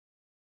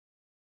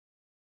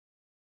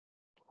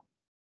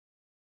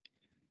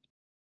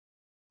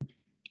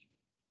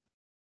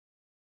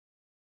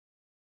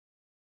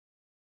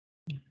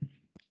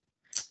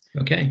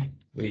Okay,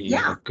 we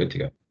Yeah, are good to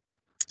go.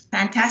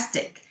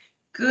 fantastic.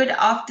 Good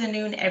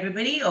afternoon,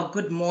 everybody, or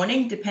good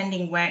morning,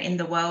 depending where in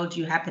the world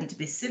you happen to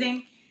be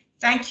sitting.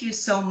 Thank you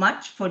so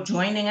much for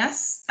joining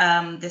us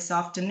this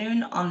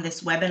afternoon on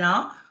this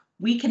webinar.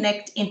 We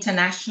Connect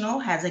International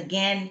has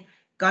again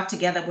got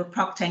together with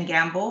Procter &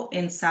 Gamble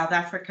in South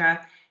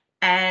Africa,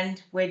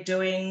 and we're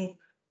doing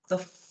the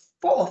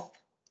fourth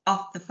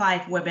of the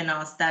 5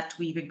 webinars that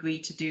we've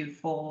agreed to do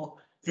for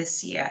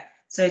this year.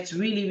 So it's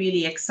really,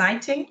 really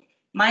exciting.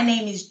 My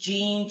name is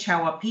Jean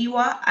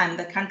Chawapiwa. I'm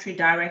the country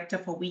director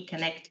for We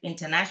Connect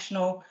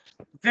International.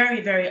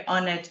 Very, very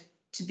honored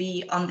to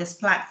be on this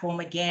platform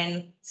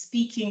again,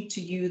 speaking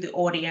to you, the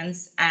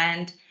audience,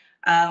 and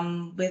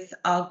with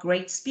our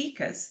great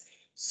speakers.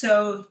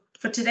 So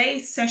for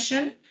today's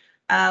session,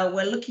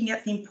 we're looking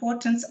at the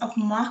importance of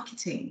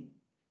marketing,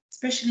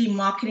 especially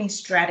marketing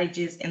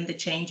strategies in the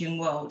changing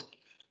world.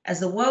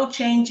 As the world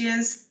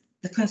changes,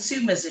 the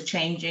consumers are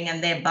changing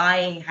and their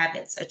buying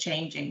habits are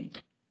changing.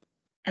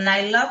 And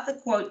I love the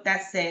quote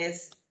that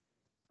says,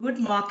 good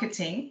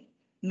marketing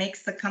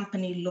makes the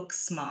company look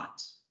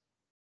smart,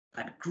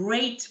 but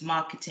great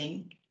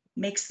marketing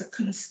makes the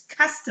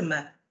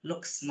customer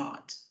look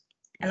smart.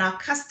 And our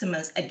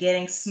customers are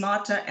getting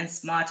smarter and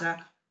smarter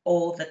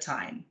all the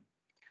time.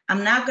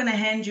 I'm now going to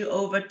hand you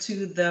over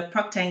to the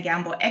Procter &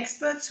 Gamble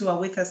experts who are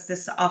with us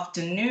this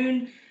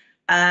afternoon.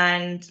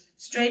 And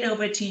straight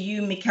over to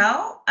you,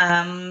 Mikhail,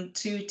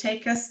 to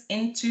take us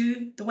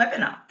into the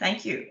webinar.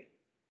 Thank you.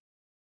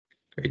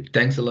 Great.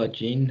 Thanks a lot,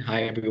 Jean.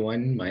 Hi,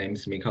 everyone. My name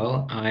is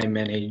Mikhail. I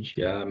manage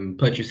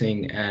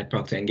purchasing at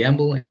Procter &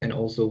 Gamble and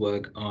also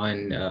work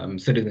on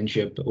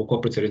citizenship or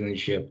corporate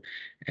citizenship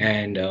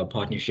and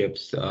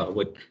partnerships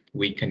with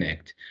We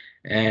Connect.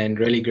 And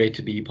really great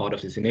to be part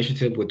of this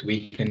initiative with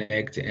We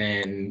Connect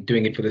and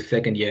doing it for the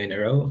 2nd year in a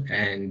row,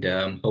 and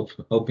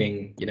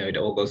hoping it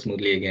all goes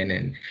smoothly again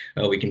and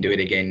we can do it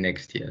again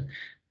next year.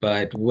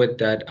 But with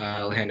that,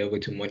 I'll hand over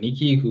to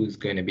Moniki, who's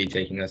going to be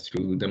taking us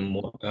through the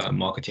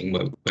marketing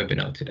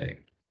webinar today.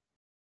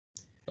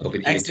 Over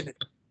to Excellent.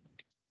 You.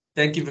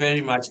 Thank you very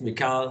much,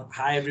 Mikhail.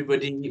 Hi,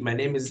 everybody. My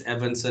name is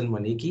Evanson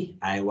Moniki.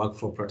 I work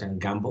for Procter &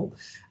 Gamble.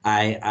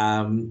 I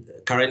am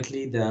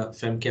currently the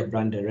Femcare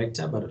brand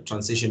director, but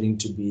transitioning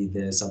to be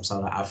the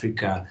Sub-Saharan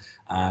Africa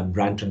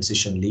brand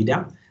transition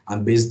leader.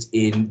 I'm based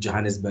in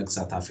Johannesburg,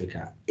 South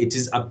Africa. It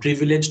is a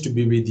privilege to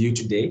be with you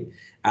today.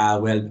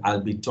 Well,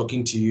 I'll be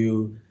talking to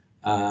you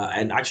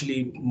and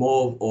actually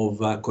more of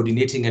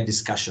coordinating a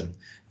discussion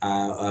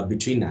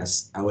between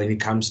us when it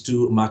comes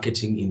to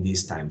marketing in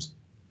these times.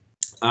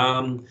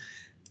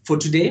 For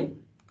today,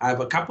 I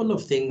have a couple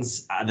of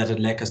things that I'd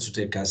like us to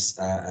take us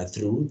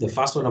through. The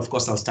first one, of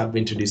course, I'll start by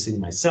introducing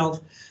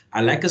myself.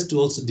 I'd like us to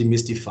also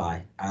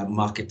demystify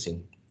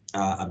marketing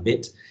a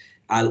bit.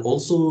 I'll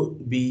also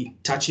be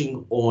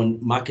touching on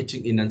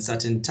marketing in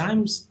uncertain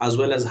times, as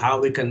well as how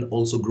we can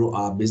also grow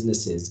our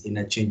businesses in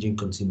a changing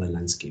consumer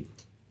landscape.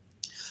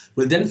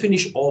 We'll then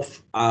finish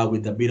off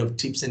with a bit of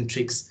tips and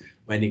tricks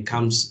when it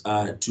comes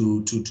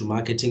to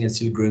marketing and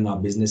still growing our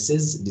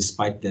businesses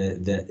despite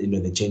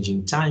the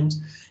changing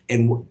times,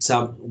 and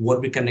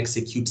what we can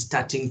execute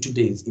starting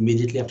today,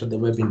 immediately after the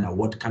webinar.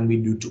 What can we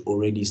do to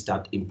already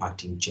start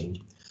impacting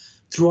change?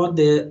 Throughout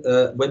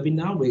the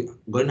webinar, we're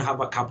going to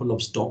have a couple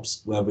of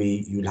stops where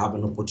you'll have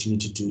an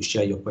opportunity to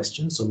share your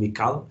questions. So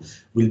Mikhail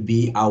will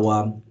be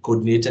our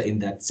coordinator in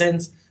that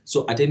sense.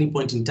 So at any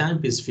point in time,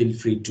 please feel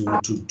free to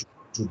drop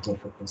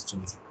your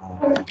questions.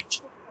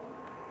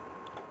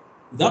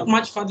 Without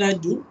much further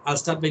ado, I'll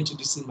start by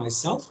introducing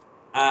myself.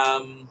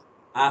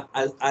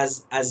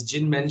 As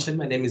Jean mentioned,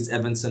 my name is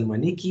Evanson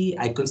Waniki.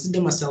 I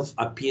consider myself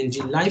a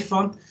PNG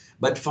lifer,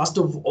 but first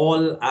of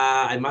all,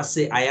 I must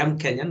say I am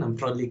Kenyan. I'm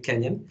proudly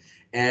Kenyan.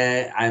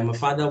 I am a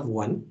father of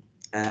one,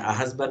 a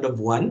husband of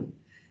one,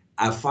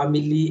 a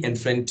family and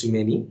friend to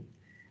many.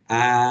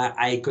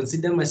 I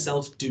consider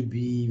myself to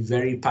be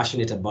very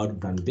passionate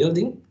about brand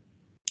building.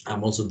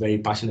 I'm also very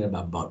passionate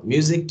about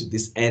music. To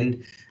this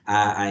end,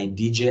 I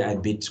DJ a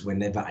bit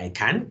whenever I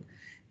can.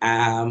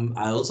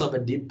 I also have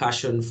a deep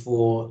passion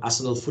for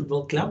Arsenal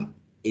Football Club.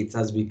 It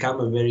has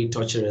become a very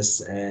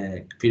torturous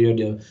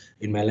period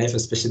in my life,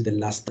 especially the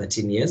last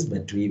 13 years,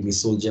 but we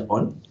soldier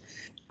on.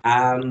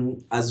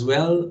 As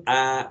well,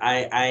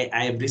 I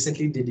have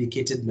recently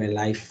dedicated my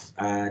life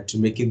to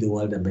making the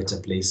world a better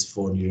place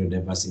for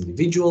neurodiverse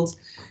individuals.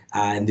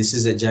 And this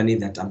is a journey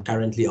that I'm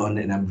currently on,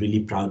 and I'm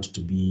really proud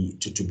to be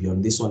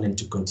on this one and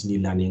to continue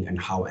learning and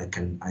how I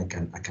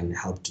can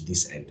help to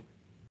this end.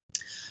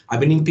 I've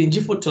been in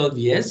PNG for 12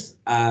 years,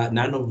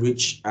 none of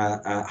which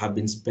have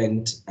been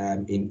spent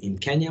in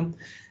Kenya,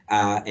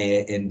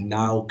 and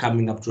now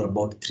coming up to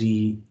about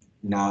 3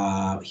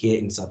 now here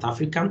in South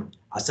Africa.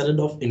 I started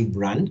off in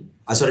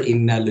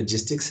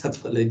logistics,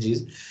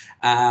 apologies.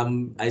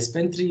 I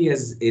spent 3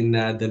 years in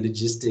the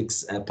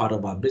logistics part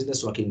of our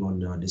business, working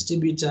on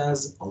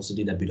distributors, also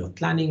did a bit of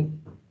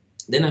planning.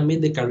 Then I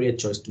made the career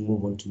choice to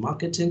move on to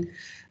marketing,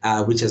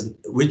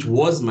 which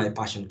was my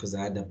passion because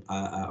I had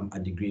a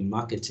degree in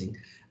marketing.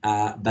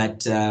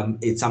 but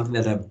it's something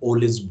that I've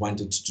always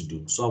wanted to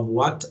do. So I've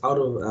worked out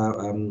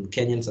of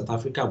Kenya and South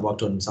Africa. I've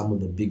worked on some of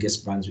the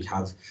biggest brands we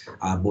have,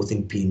 both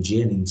in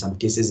P&G and in some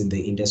cases in the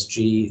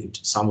industry,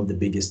 some of the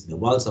biggest in the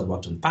world. So I've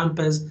worked on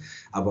Pampers,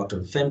 I've worked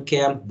on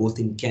Femcare, both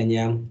in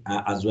Kenya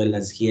as well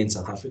as here in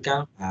South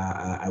Africa.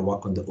 I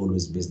work on the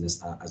Always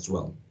business as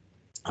well.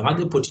 I've had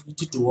the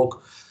opportunity to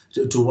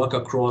work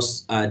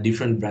across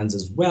different brands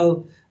as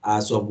well.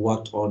 So I've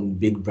worked on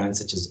big brands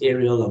such as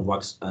Ariel, I've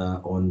worked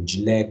on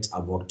Gillette,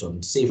 I've worked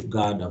on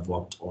Safeguard, I've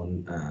worked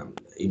on,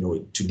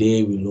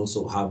 today we'll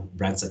also have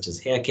brands such as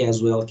Hair Care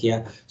as well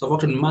here. So I've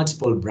worked on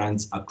multiple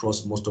brands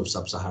across most of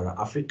Sub-Saharan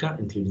Africa,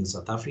 including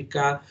South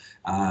Africa,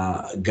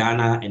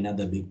 Ghana, and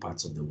other big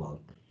parts of the world.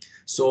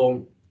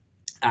 So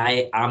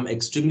I am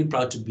extremely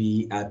proud to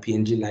be a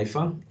P&G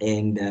lifer,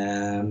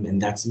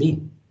 and that's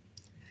me.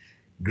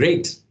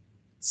 Great.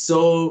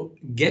 So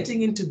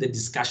getting into the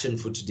discussion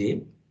for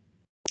today,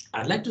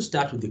 I'd like to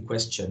start with the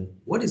question,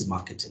 what is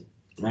marketing,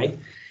 right?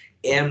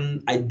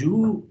 I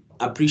do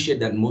appreciate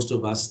that most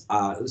of us,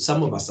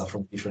 some of us are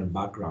from different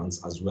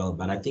backgrounds as well,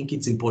 but I think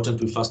it's important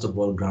to first of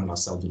all ground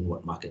ourselves in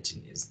what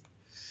marketing is.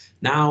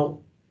 Now,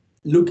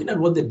 looking at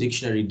what the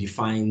dictionary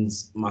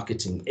defines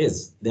marketing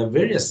is, there are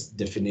various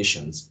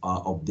definitions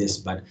of this,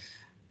 but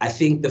I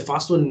think the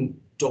first one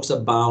talks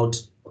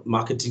about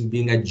marketing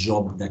being a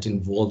job that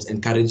involves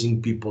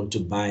encouraging people to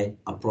buy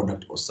a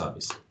product or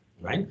service,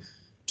 right?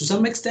 To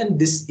some extent,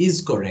 this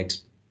is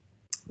correct.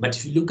 But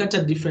if you look at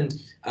a different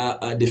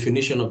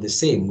definition of the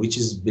same, which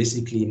is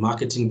basically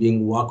marketing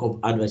being work of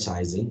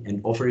advertising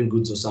and offering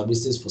goods or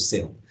services for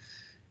sale,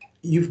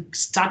 you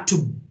start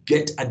to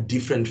get a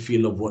different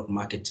feel of what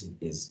marketing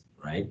is,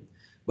 right?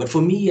 But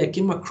for me, I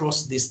came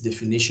across this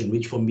definition,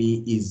 which for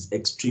me is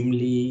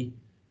extremely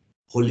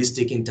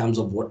holistic in terms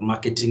of what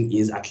marketing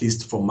is, at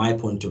least from my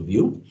point of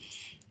view.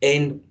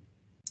 And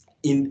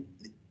in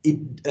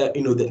it,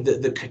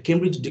 the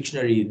Cambridge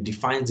Dictionary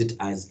defines it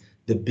as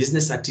the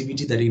business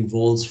activity that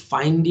involves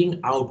finding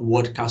out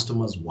what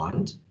customers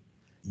want,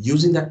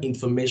 using that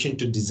information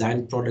to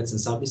design products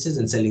and services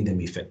and selling them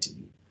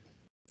effectively.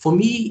 For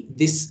me,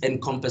 this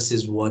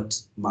encompasses what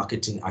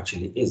marketing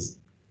actually is.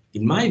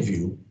 In my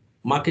view,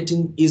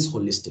 marketing is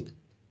holistic,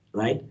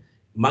 right?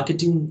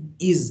 Marketing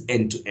is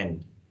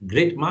end-to-end.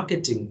 Great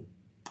marketing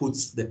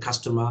puts the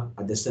customer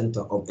at the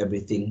center of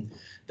everything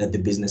that the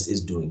business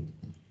is doing.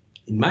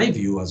 In my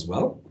view as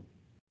well,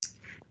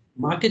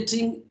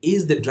 marketing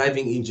is the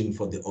driving engine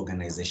for the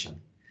organization.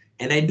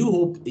 And I do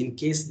hope, in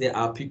case there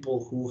are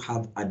people who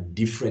have a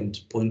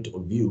different point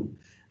of view,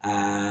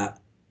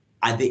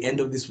 at the end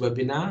of this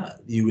webinar,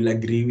 you will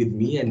agree with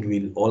me and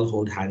we'll all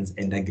hold hands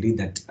and agree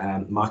that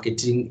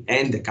marketing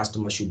and the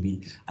customer should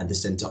be at the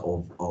center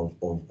of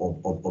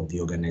the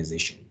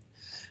organization.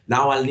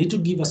 Now, I'll need to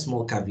give a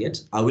small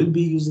caveat. I will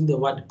be using the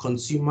word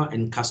consumer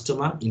and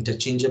customer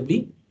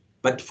interchangeably,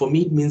 but for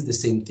me, it means the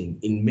same thing.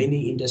 In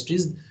many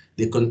industries,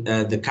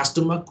 the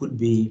customer could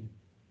be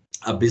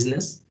a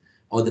business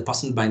or the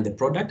person buying the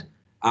product.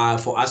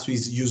 For us, we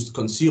use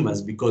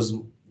consumers because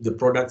the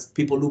products,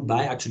 people who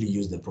buy actually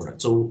use the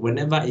product. So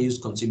whenever I use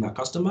consumer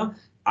customer,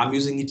 I'm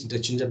using it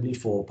interchangeably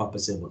for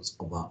purposes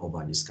of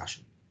our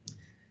discussion.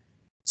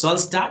 So I'll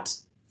start,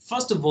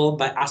 first of all,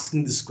 by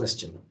asking this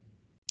question.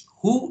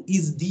 Who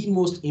is the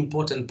most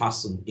important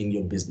person in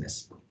your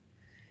business?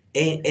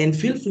 And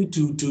feel free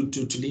to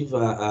leave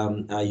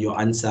your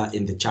answer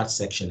in the chat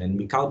section. And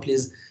Mikhail,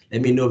 please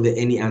let me know if there are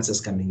any answers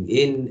coming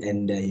in,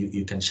 and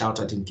you can shout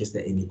out in case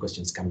there are any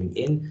questions coming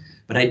in.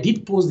 But I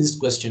did pose this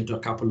question to a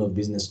couple of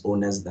business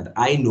owners that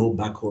I know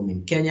back home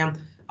in Kenya.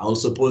 I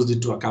also posed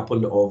it to a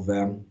couple of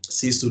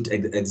C-suite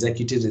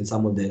executives in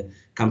some of the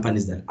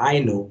companies that I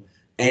know.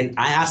 And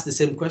I asked the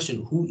same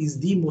question, who is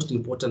the most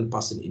important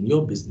person in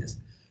your business?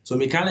 So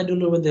Mikhail, I don't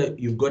know whether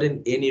you've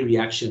gotten any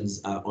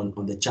reactions on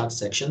the chat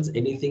sections,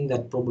 anything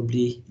that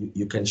probably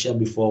you can share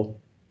before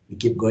we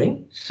keep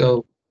going?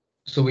 So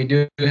we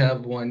do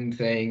have one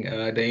saying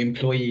the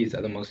employees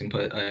are the most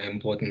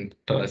important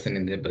person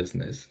in their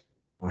business.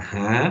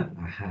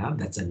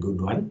 That's a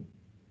good one.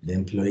 The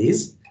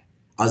employees.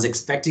 I was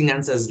expecting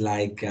answers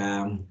like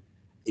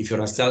if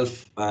you're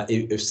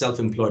if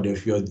self-employed, or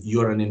if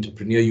you're an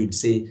entrepreneur, you'd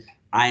say,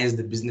 I as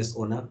the business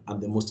owner, I'm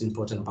the most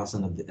important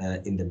person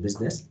in the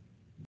business.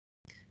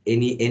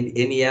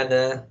 Any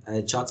other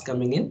charts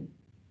coming in?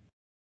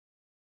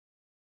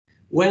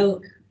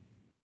 Well,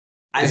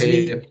 as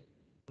we...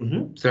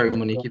 Sorry,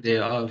 Monique,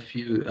 there are a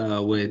few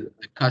with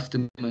the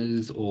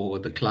customers or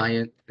the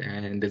client,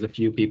 and there's a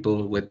few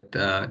people with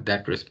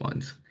that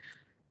response.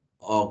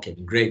 Okay,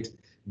 great.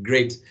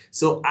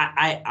 So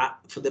I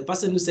for the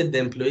person who said the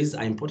employees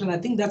are important, I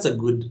think that's a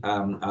good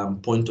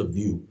point of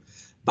view.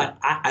 But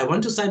I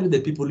want to side with the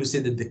people who say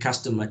that the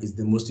customer is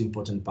the most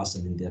important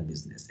person in their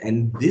business.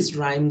 And this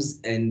rhymes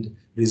and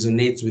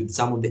resonates with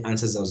some of the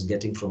answers I was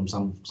getting from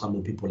some of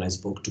the people I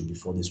spoke to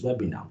before this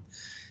webinar.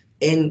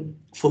 And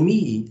for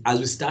me, as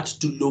we start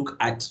to look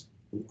at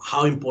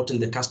how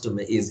important the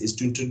customer is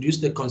to introduce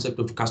the concept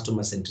of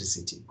customer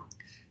centricity.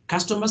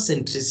 Customer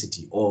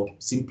centricity, or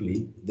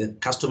simply the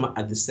customer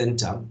at the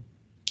center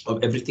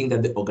of everything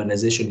that the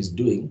organization is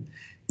doing,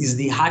 is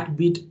the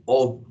heartbeat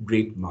of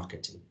great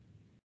marketing.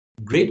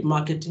 Great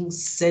marketing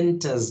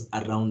centers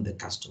around the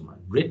customer.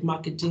 Great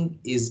marketing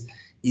is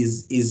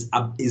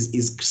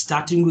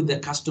starting with the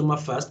customer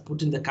first,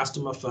 putting the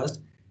customer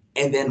first,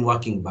 and then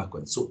working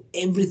backwards. So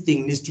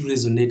everything needs to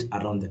resonate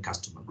around the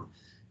customer.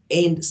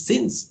 And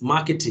since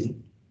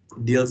marketing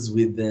deals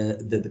with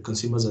the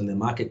consumers and the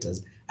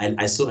marketers,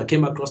 I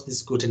came across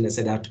this quote and I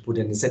said I have to put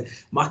it, and it said,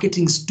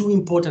 marketing is too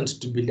important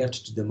to be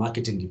left to the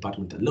marketing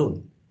department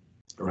alone,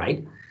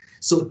 right?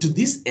 So to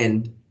this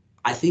end,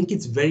 I think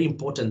it's very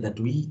important that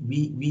we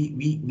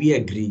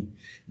agree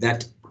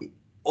that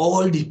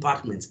all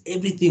departments,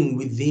 everything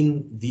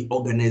within the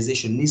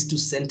organization needs to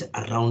center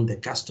around the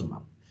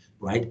customer,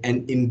 right?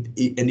 And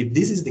if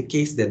this is the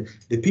case, then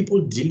the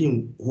people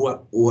dealing or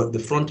the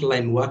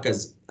frontline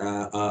workers,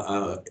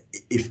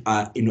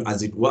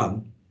 as it were,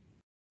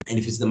 and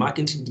if it's the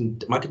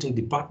marketing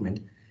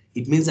department,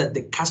 it means that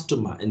the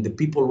customer and the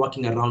people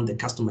working around the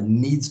customer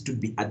needs to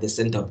be at the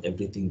center of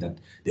everything that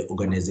the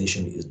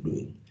organization is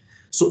doing.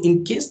 So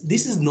in case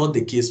this is not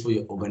the case for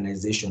your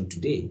organization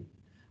today,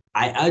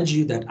 I urge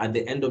you that at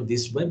the end of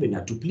this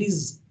webinar to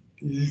please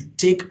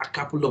take a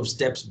couple of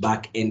steps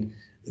back and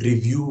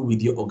review with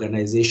your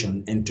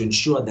organization, and to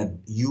ensure that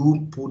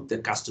you put the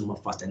customer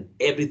first, and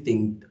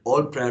everything,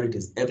 all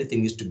priorities,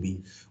 everything needs to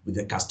be with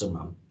the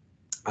customer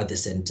at the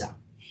center.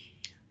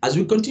 As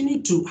we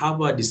continue to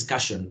have our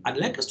discussion, I'd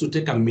like us to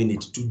take a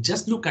minute to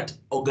just look at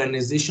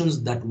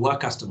organizations that were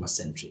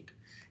customer-centric.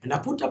 And I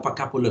put up a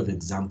couple of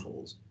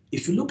examples.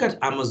 If you look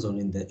at Amazon,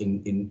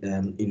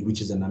 which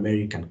is an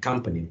American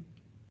company,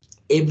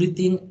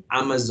 everything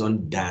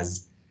Amazon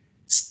does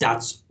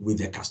starts with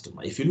the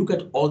customer. If you look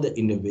at all the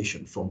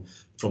innovation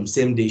from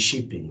same-day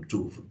shipping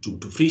to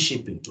free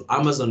shipping to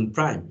Amazon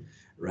Prime,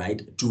 right,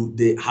 to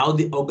how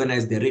they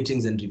organize their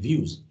ratings and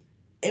reviews,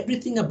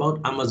 everything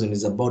about Amazon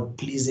is about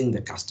pleasing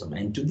the customer.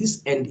 And to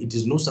this end, it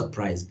is no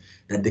surprise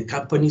that the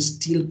company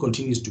still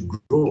continues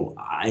to grow.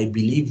 I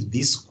believe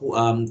this,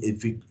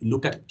 if we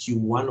look at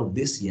Q1 of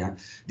this year,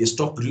 the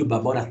stock grew by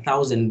about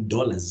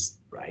 $1,000,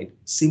 right?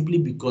 Simply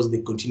because they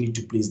continue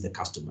to please the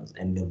customers,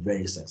 and they're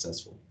very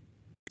successful.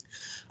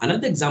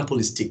 Another example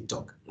is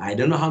TikTok. I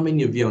don't know how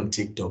many of you are on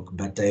TikTok,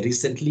 but I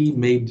recently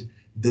made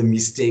the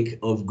mistake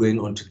of going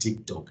onto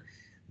TikTok.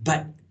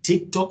 But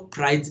TikTok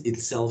prides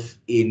itself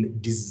in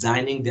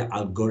designing the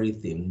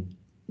algorithm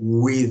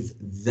with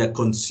the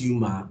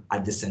consumer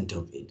at the center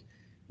of it.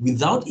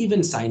 Without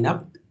even sign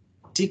up,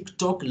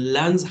 TikTok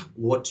learns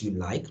what you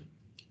like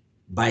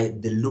by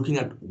looking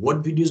at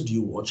what videos do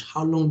you watch,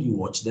 how long do you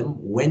watch them,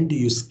 when do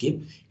you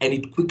skip, and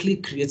it quickly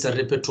creates a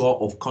repertoire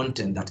of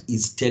content that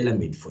is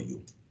tailor-made for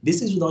you.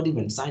 This is without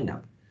even sign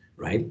up,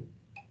 right?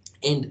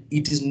 And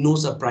it is no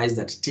surprise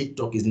that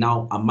TikTok is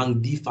now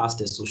among the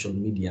fastest social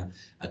media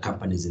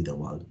companies in the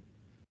world.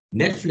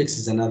 Netflix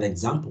is another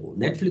example.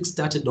 Netflix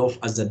started off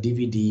as a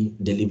DVD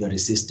delivery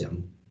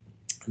system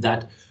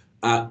that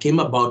came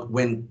about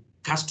when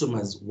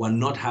customers were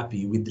not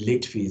happy with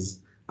late fees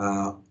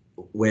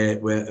when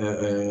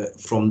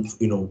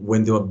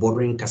they were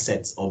borrowing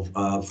cassettes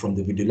from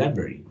the video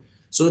library.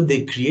 So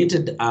they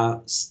created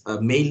a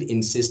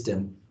mail-in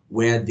system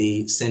where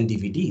they send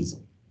DVDs,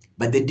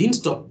 but they didn't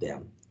stop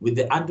there. With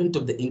the advent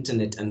of the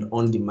internet and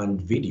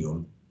on-demand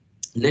video,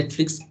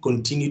 Netflix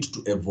continued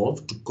to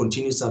evolve to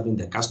continue serving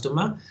the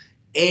customer,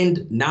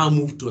 and now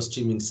move to a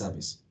streaming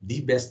service,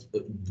 the best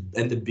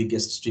and the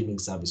biggest streaming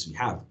service we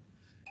have.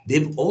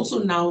 They've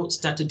also now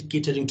started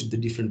catering to the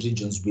different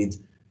regions with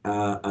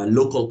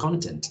local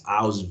content.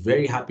 I was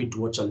very happy to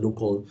watch a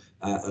local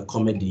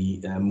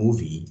comedy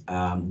movie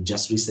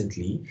just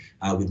recently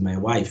with my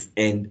wife,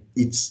 and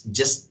it's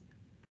just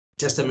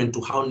testament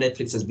to how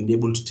Netflix has been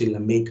able to tailor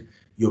make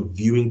your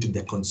viewing to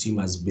the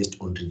consumers based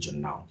on region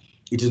now.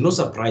 It is no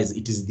surprise,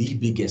 it is the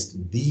biggest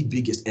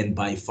and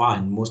by far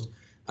and most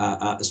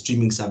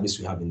streaming service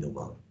we have in the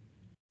world.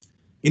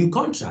 In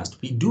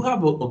contrast, we do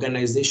have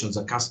organizations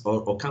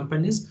or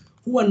companies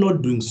who are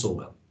not doing so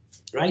well,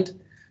 right?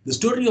 The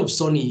story of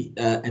Sony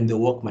and the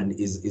Walkman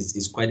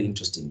is quite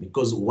interesting,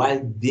 because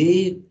while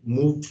they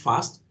moved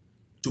fast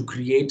to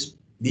create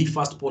the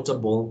first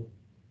portable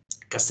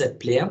cassette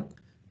player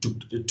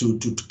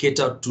to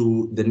cater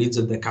to the needs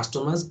of the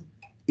customers,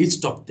 it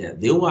stopped there.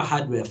 They were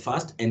hardware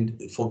first and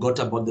forgot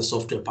about the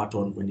software part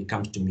when it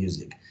comes to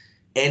music.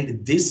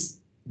 And this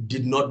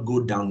did not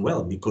go down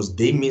well, because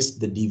they missed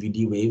the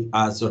DVD wave,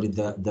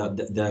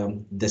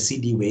 the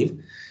CD wave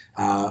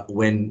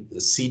when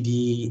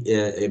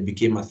CD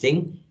became a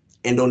thing.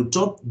 And on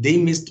top, they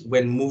missed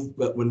when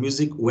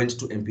music went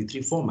to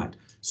MP3 format.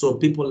 So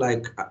people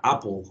like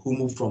Apple, who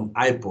moved from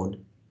iPod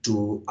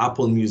to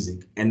Apple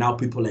Music, and now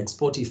people like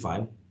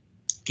Spotify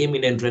came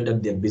in and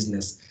rendered their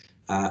business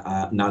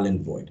null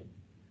and void.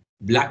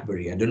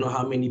 BlackBerry, I don't know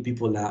how many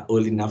people are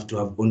old enough to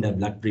have owned a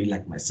BlackBerry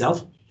like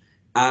myself.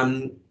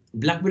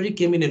 BlackBerry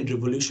came in and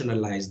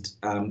revolutionized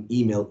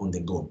email on the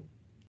go.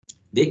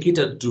 They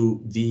catered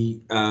to the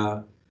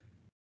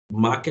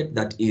market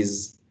that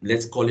is,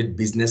 let's call it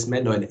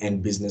businessmen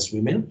and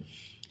businesswomen.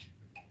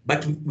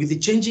 But with the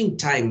changing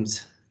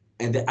times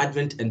and the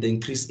advent and the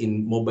increase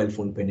in mobile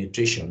phone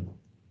penetration,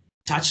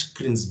 touch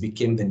screens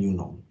became the new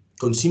norm.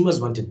 Consumers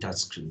wanted touch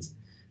screens,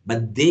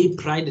 but they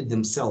prided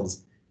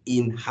themselves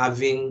in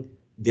having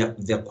their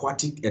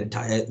aquatic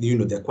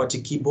the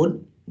aquatic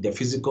keyboard, their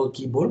physical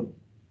keyboard,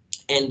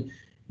 and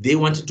they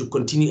wanted to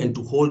continue and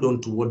to hold on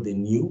to what they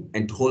knew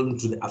and to hold on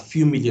to a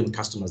few million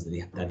customers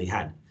that they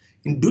had.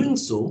 In doing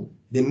so,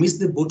 they missed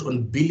the boat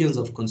on billions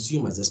of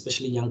consumers,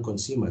 especially young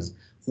consumers,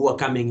 who are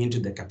coming into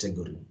the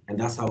category. And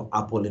that's how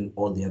Apple and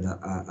all the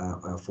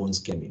other phones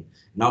came in.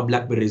 Now,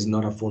 BlackBerry is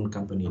not a phone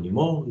company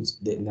anymore.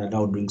 They're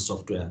now doing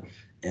software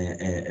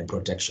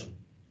protection.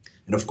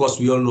 And of course,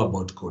 we all know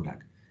about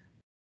Kodak.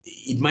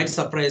 It might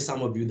surprise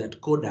some of you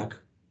that Kodak,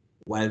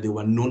 while they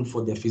were known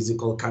for their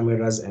physical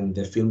cameras and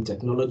their film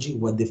technology,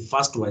 were the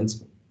first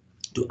ones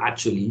to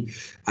actually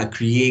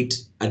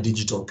create a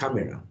digital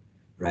camera,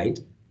 right?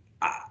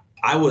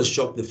 I was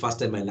shocked the first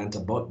time I learned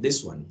about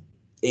this one.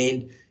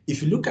 And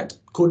if you look at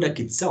Kodak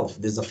itself,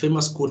 there's a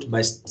famous quote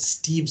by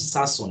Steve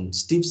Sasson.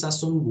 Steve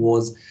Sasson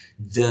was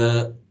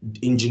the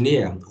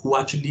engineer who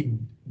actually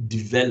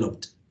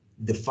developed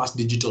the first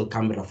digital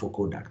camera for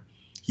Kodak.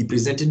 He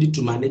presented it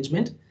to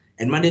management,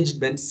 and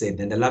management said,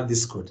 and I love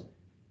this quote,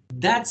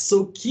 "That's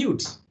so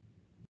cute,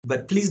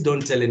 but please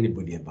don't tell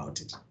anybody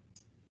about it."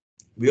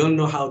 We all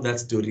know how that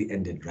story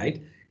ended,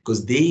 right?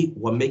 Because they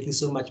were making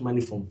so much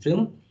money from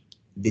film,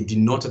 they did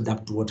not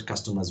adapt to what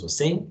customers were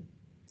saying,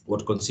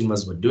 what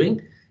consumers were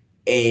doing,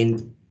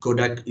 and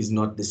Kodak is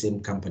not the same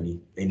company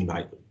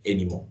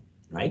anymore,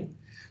 right?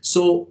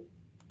 So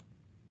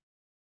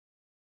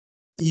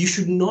you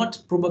should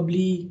not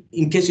probably,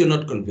 in case you're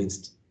not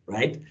convinced,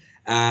 right?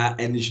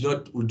 And you should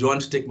not, you don't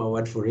want to take my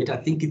word for it. I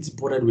think it's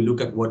important we look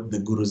at what the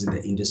gurus in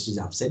the industry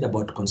have said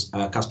about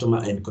customer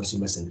and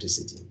consumer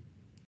centricity.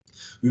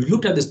 We've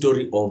looked at the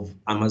story of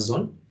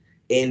Amazon,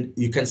 and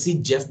you can see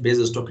Jeff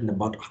Bezos talking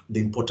about the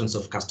importance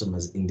of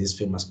customers in this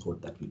famous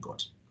quote that we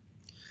got.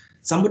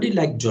 Somebody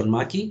like John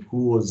Mackey,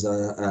 who was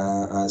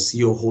a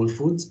CEO of Whole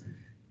Foods,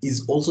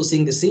 is also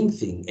saying the same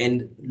thing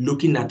and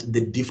looking at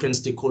the different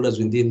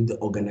stakeholders within the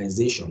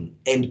organization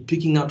and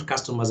picking out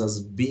customers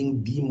as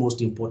being the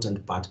most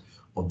important part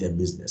of their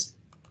business.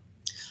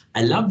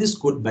 I love this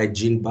quote by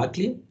Gene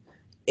Barkley,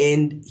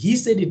 and he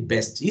said it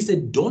best. He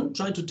said, "Don't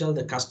try to tell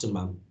the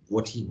customer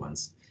what he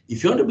wants.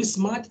 If you want to be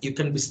smart, you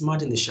can be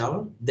smart in the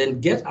shower, then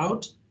get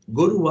out,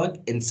 go to work,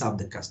 and serve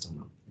the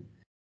customer."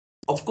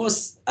 Of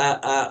course,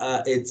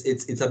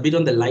 it's a bit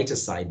on the lighter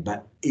side,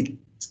 but it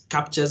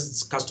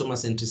captures customer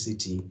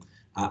centricity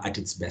at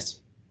its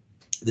best.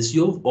 The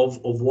CEO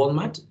of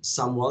Walmart,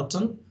 Sam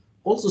Walton,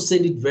 also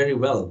said it very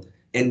well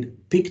and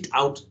picked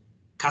out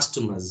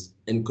customers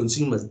and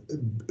consumers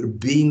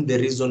being the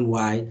reason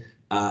why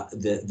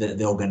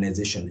the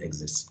organization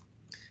exists.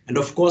 And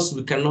of course,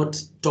 we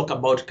cannot talk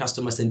about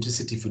customer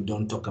centricity if we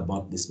don't talk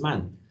about this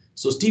man.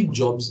 So Steve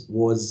Jobs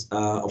was,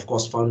 of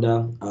course,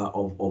 founder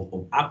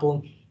of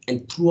Apple.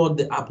 And throughout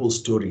the Apple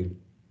story,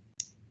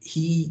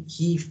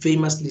 he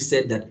famously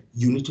said that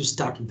you need to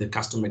start with the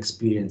customer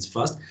experience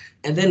first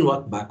and then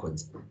work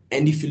backwards.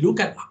 And if you look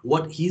at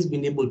what he's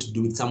been able to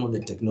do with some of the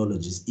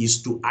technologies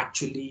is to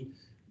actually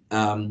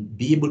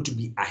be able to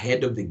be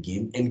ahead of the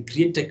game and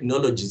create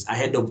technologies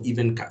ahead of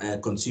even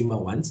consumer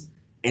ones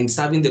and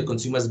serving the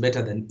consumers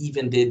better than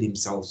even they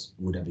themselves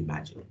would have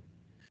imagined.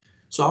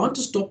 So I want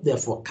to stop there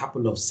for a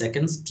couple of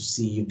seconds to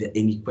see if there are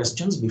any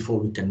questions before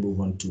we can move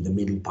on to the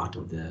middle part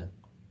of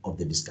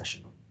the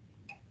discussion.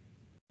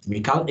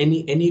 Mikal,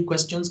 any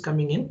questions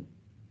coming in?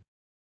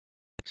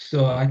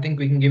 So I think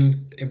we can give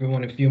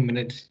everyone a few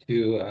minutes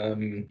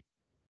to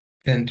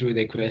send through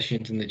their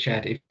questions in the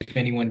chat if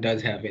anyone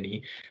does have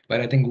any.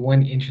 But I think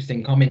one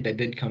interesting comment that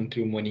did come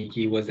through,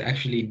 Moniki, was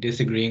actually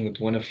disagreeing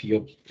with one of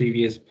your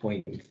previous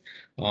points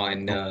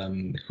on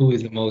who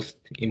is the most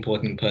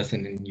important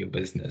person in your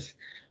business.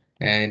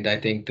 And I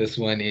think this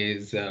one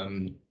is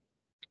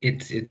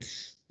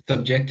it's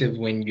subjective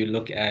when you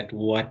look at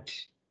what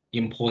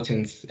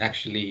importance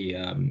actually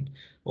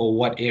or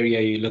what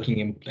area you're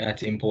looking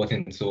at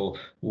importance, or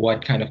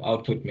what kind of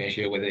output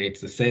measure, whether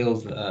it's a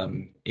sales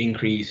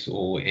increase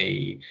or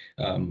a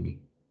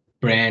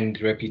brand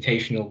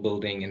reputational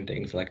building and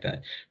things like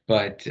that.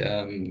 But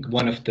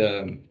one of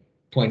the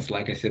points,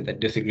 like I said, that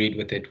disagreed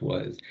with it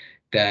was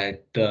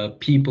that the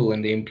people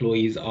and the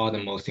employees are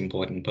the most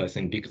important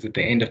person, because at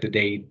the end of the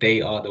day, they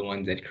are the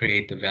ones that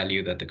create the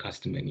value that the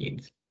customer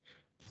needs.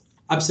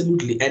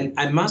 Absolutely. And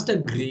I must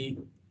agree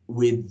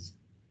with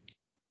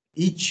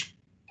each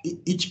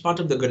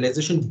part of the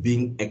organization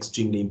being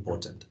extremely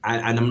important.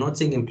 And I'm not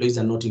saying employees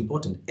are not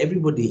important.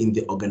 Everybody in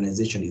the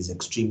organization is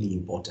extremely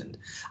important.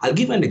 I'll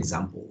give an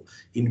example.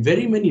 In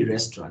very many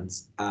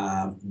restaurants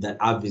that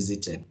I've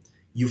visited,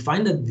 you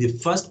find that the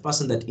first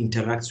person that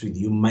interacts with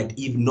you might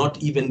not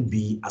even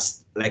be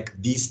as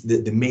like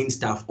the main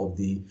staff of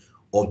the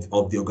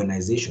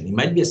organization. It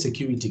might be a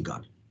security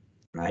guard,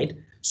 right?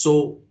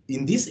 So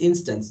in this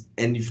instance,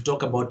 and if you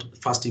talk about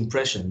first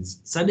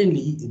impressions,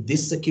 suddenly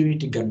this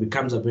security guard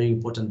becomes a very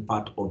important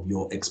part of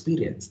your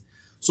experience.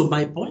 So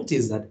my point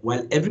is that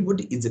while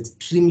everybody is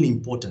extremely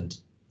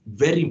important,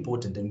 very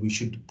important, and we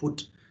should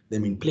put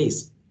them in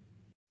place,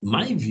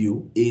 my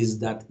view is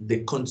that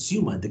the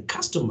consumer, the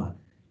customer,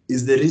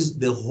 is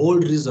the whole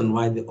reason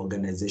why the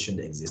organization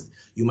exists.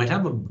 You might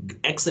have an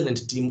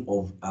excellent team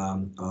of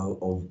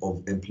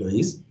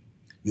employees,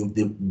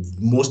 the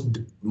most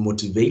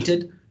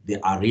motivated, they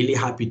are really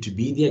happy to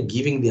be there,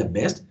 giving their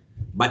best.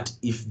 But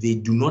if they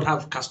do not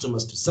have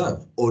customers to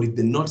serve, or if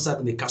they're not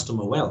serving the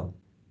customer well,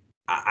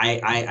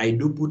 I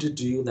do put it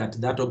to you that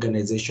that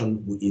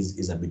organization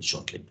is a bit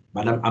short-lived.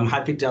 But I'm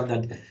happy to have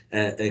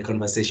that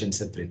conversation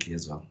separately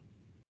as well.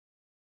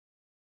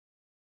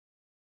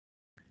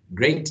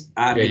 Great.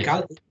 Great.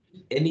 Mikhail,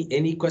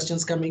 any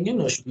questions coming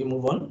in, or should we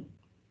move on?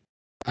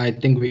 I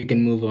think we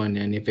can move on,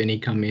 and if any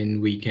come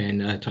in, we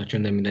can touch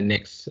on them in the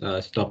next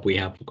stop we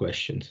have for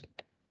questions.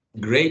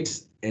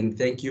 Great, and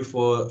thank you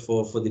for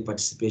the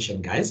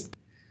participation, guys.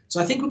 So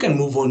I think we can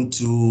move on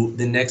to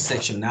the next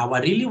section. Now, I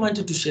really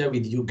wanted to share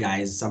with you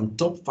guys some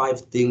top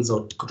 5 things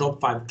or top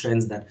 5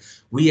 trends that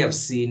we have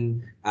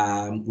seen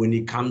when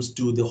it comes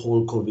to the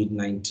whole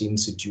COVID-19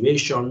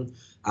 situation.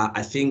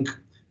 I think,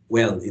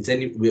 well, it's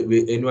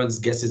anyone's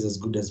guess is as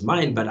good as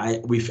mine, but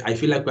I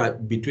feel like we're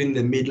between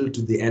the middle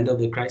to the end of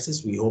the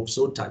crisis. We hope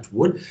so, touch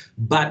wood.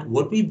 But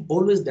what we've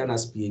always done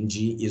as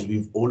PNG is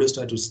we've always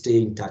tried to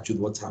stay in touch with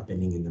what's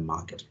happening in the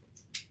market.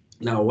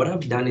 Now, what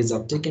I've done is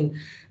I've taken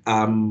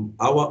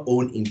our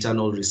own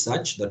internal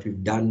research that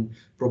we've done.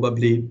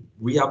 Probably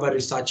we have a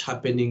research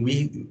happening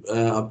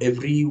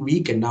every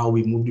week, and now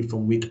we moved it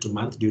from week to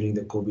month during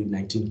the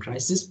COVID-19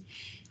 crisis.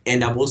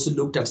 And I've also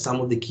looked at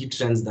some of the key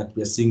trends that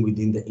we're seeing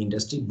within the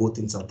industry, both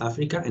in South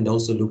Africa, and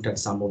also looked at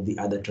some of the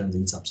other trends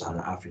in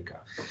Sub-Saharan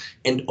Africa.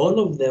 And all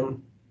of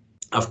them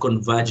have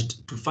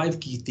converged to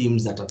 5 key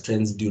themes that are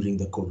trends during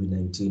the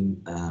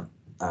COVID-19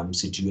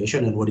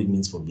 situation and what it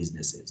means for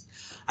businesses.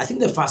 I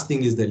think the first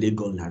thing is the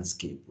legal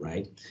landscape,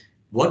 right?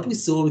 What we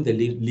saw with the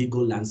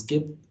legal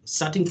landscape,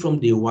 starting from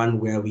day one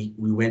where we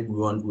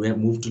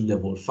moved to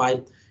level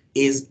 5,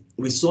 is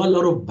we saw a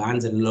lot of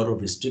bans and a lot of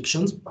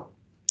restrictions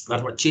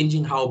that were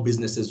changing how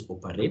businesses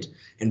operate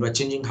and were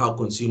changing how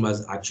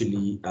consumers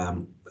actually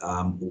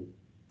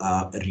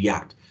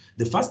react.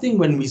 The first thing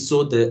when we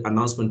saw the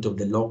announcement of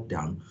the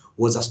lockdown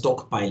was a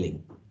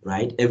stockpiling,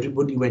 right?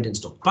 Everybody went and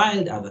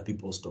stockpiled, other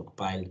people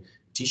stockpiled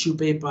tissue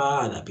paper,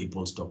 other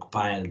people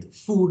stockpiled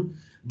food,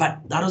 but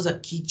that was a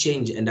key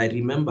change. And I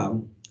remember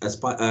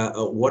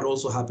what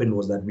also happened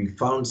was that we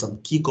found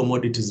some key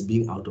commodities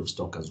being out of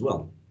stock as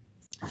well.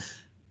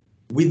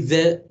 With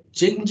the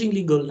changing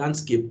legal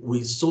landscape,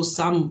 we saw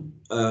some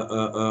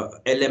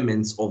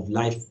elements of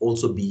life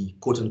also be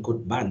quote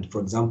unquote banned. For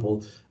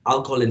example,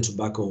 alcohol and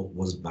tobacco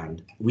was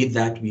banned. With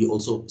that, we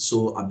also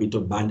saw a bit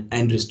of ban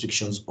and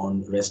restrictions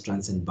on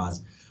restaurants and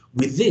bars.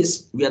 With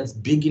this, we had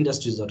big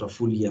industries that are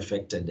fully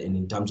affected, and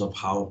in terms of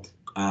how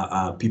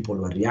people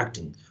were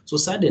reacting. So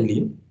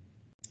suddenly,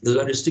 there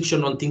was a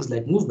restriction on things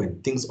like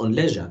movement, things on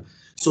leisure.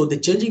 So the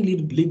changing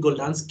legal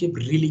landscape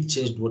really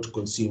changed what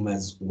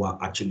consumers were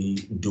actually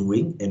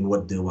doing and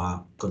what they were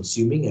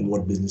consuming and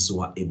what businesses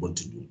were able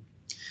to do.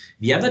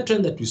 The other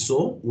trend that we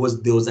saw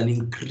was there was an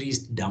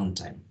increased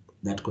downtime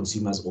that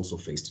consumers also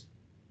faced.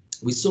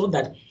 We saw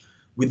that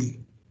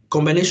with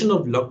combination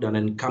of lockdown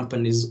and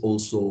companies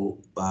also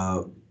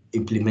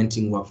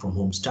implementing work from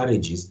home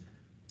strategies,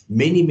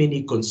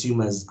 many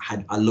consumers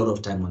had a lot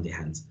of time on their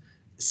hands.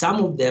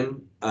 Some of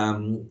them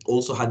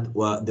also had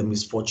the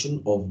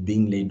misfortune of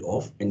being laid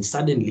off, and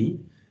suddenly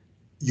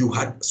you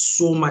had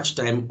so much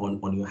time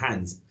on your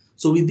hands.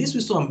 So with this,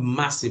 we saw a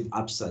massive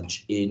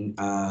upsurge in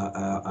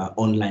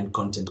online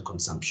content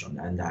consumption.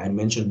 And I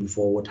mentioned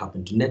before what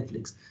happened to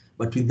Netflix.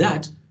 But with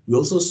that, we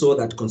also saw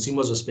that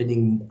consumers were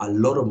spending a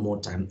lot of more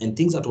time, and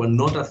things that were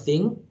not a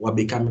thing were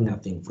becoming a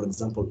thing. For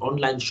example,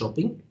 online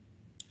shopping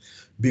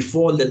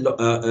before the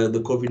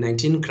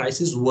COVID-19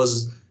 crisis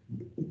was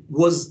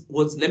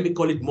let me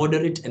call it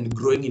moderate and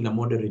growing in a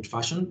moderate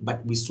fashion,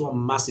 but we saw a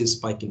massive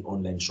spike in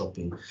online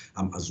shopping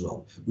as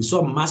well. We saw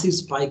a massive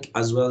spike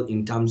as well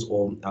in terms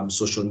of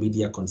social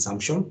media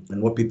consumption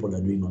and what people are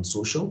doing on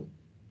social.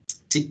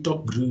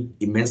 TikTok grew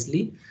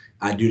immensely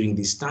during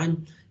this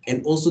time,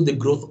 and also the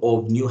growth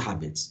of new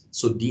habits.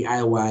 So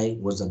DIY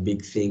was a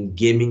big thing.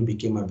 Gaming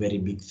became a very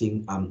big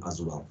thing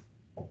as well.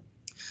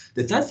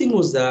 The third thing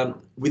was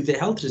with the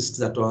health risks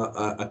that were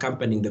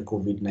accompanying the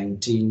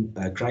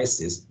COVID-19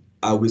 crisis,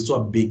 we saw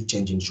a big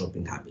change in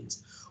shopping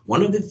habits.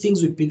 One of the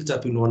things we picked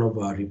up in one of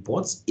our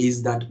reports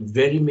is that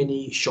very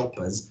many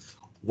shoppers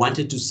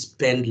wanted to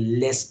spend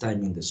less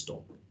time in the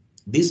store.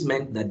 This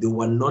meant that they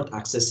were not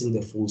accessing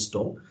the full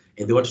store,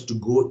 and they wanted to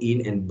go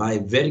in and buy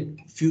very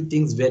few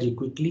things very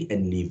quickly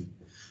and leave.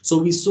 So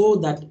we saw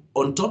that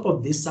on top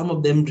of this, some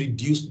of them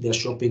reduced their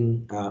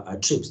shopping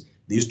trips.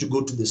 They used to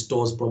go to the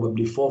stores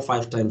probably 4 or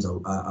 5 times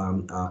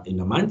in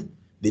a month.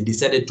 They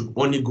decided to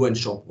only go and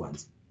shop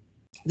once.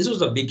 This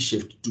was a big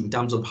shift in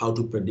terms of how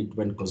to predict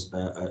when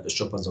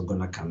shoppers are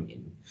going to come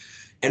in.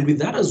 And with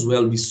that as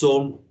well, we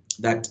saw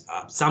that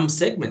some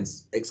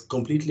segments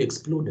completely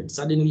exploded.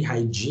 Suddenly,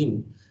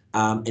 hygiene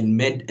and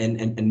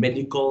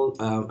medical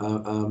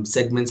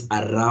segments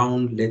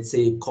around, let's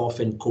say, cough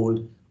and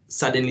cold,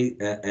 suddenly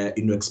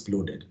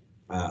exploded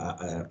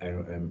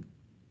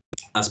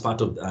as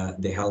part of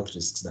the health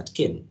risks that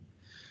came.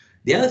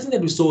 The other thing that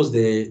we saw was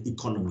the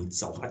economy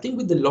itself. I think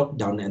with the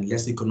lockdown and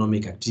less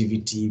economic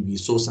activity, we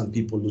saw some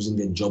people losing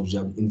their jobs.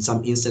 In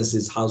some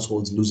instances,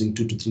 households losing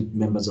 2 to 3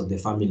 members of their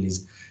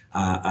families,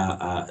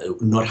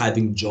 not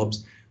having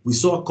jobs. We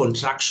saw a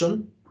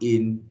contraction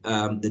in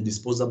the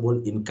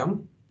disposable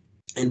income.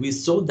 And we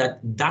saw that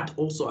that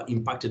also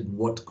impacted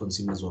what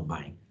consumers were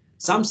buying.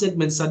 Some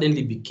segments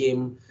suddenly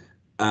became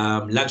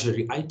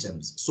luxury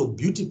items. So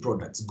beauty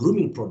products,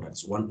 grooming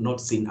products were not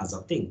seen as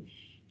a thing.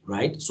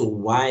 Right? So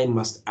why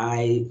must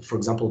I, for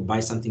example,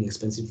 buy something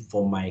expensive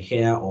for my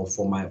hair or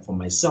for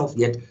myself,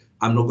 yet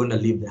I'm not going to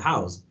leave the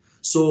house?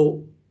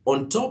 So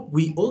on top,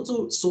 we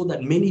also saw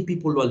that many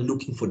people were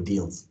looking for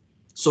deals.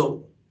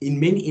 So in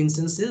many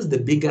instances, the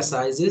bigger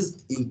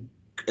sizes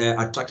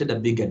attracted a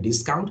bigger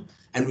discount,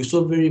 and we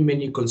saw very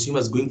many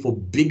consumers going for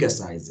bigger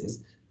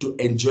sizes to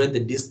enjoy the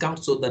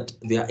discount so that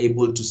they are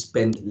able to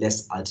spend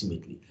less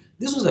ultimately.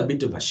 This was a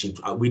bit of a shift.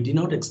 We did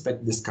not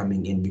expect this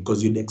coming in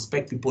because you'd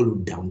expect people who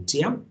down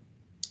tier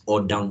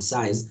or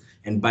downsize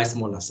and buy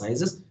smaller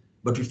sizes,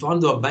 but we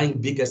found they were buying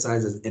bigger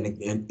sizes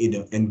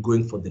and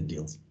going for the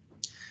deals.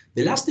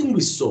 The last thing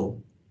we saw,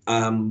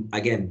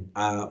 again,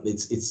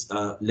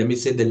 let me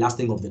say the last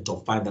thing of the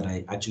top 5 that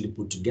I actually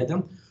put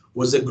together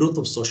was the growth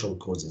of social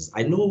causes.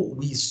 I know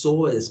we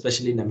saw,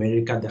 especially in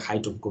America, the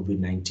height of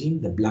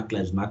COVID-19, the Black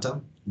Lives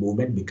Matter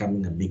movement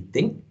becoming a big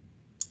thing.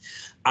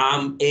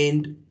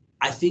 And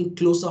I think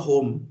closer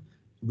home,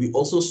 we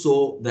also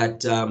saw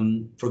that,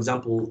 for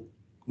example,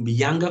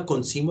 younger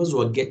consumers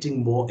were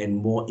getting more and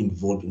more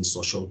involved in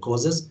social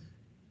causes.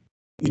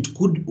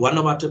 One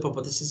of our top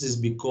hypotheses is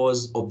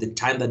because of the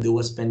time that they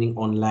were spending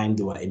online,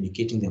 they were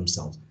educating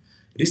themselves.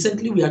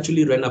 Recently, we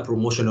actually ran a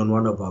promotion on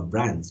one of our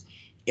brands.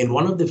 And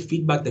one of the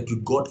feedback that we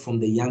got from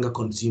the younger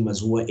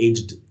consumers who were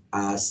aged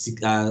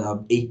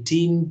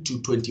 18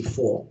 to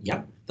 24,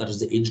 yeah, that was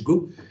the age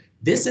group,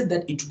 they said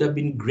that it would have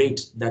been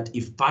great that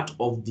if part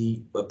of the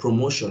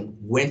promotion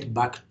went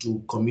back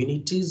to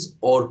communities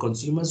or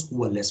consumers who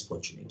were less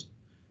fortunate.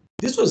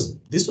 This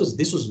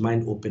was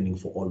mind-opening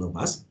for all of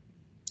us.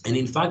 And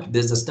in fact,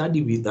 there's a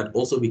study that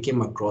also we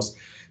came across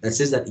that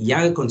says that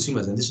younger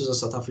consumers, and this was a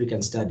South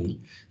African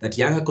study, that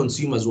younger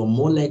consumers were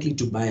more likely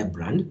to buy a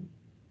brand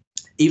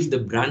if the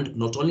brand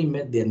not only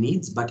met their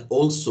needs, but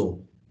also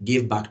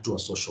gave back to a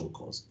social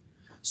cause.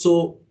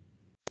 So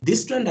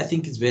this trend, I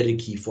think, is very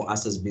key for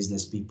us as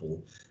business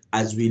people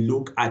as we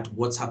look at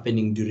what's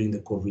happening during the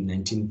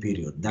COVID-19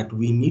 period, that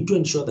we need to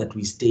ensure that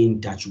we stay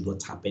in touch with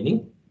what's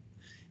happening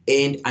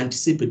and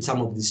anticipate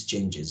some of these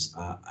changes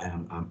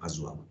as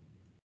well.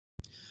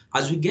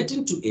 As we get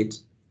into it,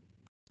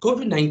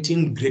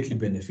 COVID-19 greatly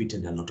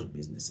benefited a lot of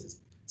businesses.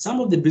 Some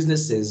of the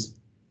businesses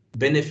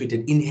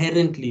benefited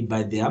inherently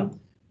by their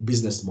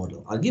business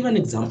model. I'll give an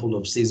example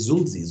of, say,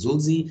 Zulzi.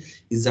 Zulzi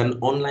is an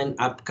online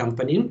app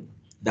company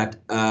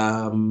that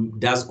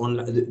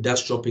does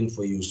shopping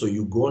for you. So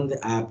you go on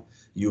the app,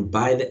 you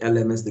buy the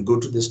elements, they go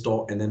to the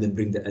store, and then they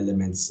bring the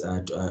elements,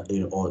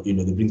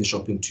 they bring the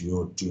shopping to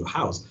your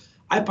house.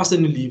 I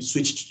personally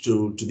switched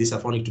to this. I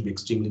found it to be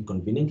extremely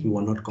convenient. We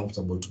were not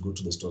comfortable to go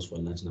to the stores for a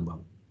large number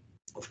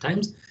of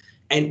times,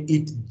 and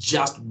it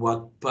just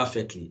worked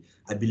perfectly.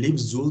 I believe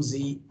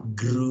Zulzi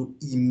grew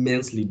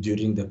immensely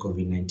during the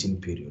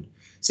COVID-19 period.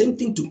 Same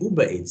thing to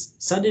Uber Eats.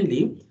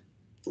 Suddenly,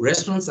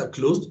 restaurants are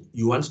closed.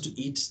 You want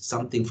to eat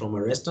something from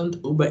a restaurant,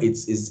 Uber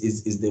Eats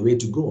is the way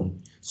to go.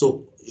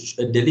 So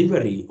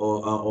delivery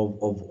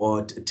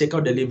or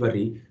takeout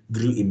delivery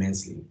grew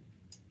immensely.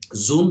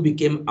 Zoom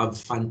became a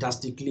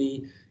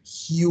fantastically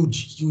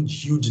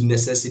huge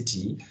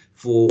necessity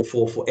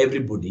for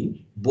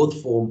everybody,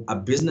 both from a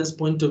business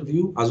point of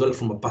view as well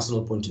from a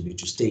personal point of view,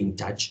 to stay in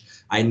touch.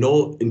 I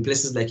know in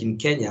places like in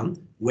Kenya,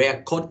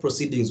 where court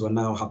proceedings were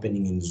now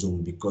happening in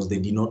Zoom because they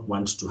did not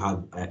want to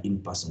have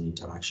in-person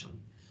interaction.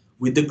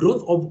 With the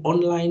growth of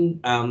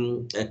online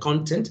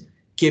content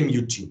came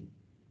YouTube,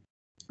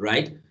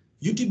 right?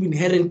 YouTube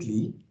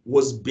inherently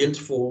was built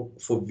for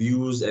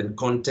views and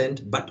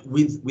content, but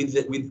with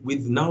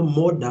now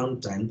more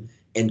downtime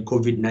and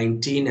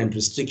COVID-19 and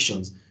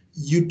restrictions,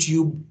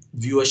 YouTube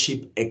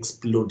viewership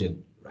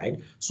exploded, right?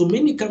 So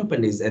many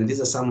companies, and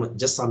these are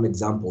just some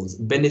examples,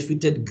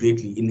 benefited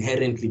greatly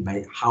inherently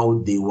by how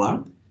they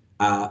were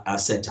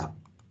set up.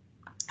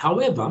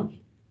 However,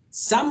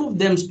 some of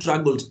them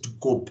struggled to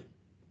cope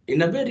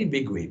in a very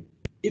big way.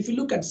 If you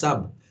look at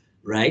Sub,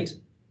 right,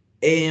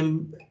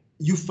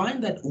 you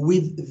find that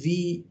with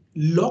the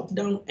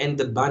lockdown and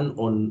the ban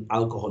on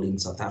alcohol in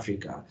South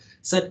Africa,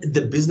 so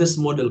the business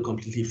model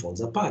completely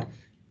falls apart.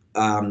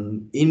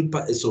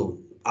 So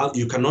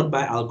you cannot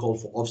buy alcohol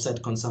for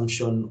offsite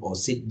consumption or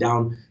sit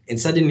down, and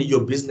suddenly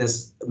your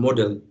business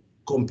model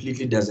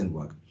completely doesn't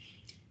work.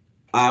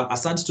 A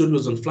sad story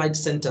was on Flight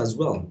Center as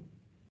well,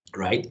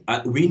 right?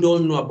 We all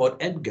know about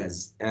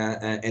Edgar's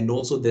and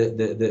also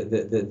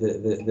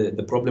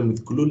the problem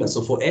with Kulula.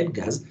 So for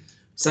Edgar's,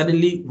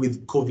 suddenly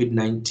with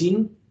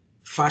COVID-19,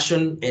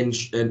 fashion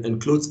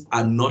and clothes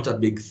are not a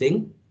big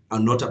thing, are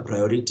not a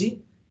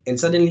priority, and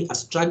suddenly a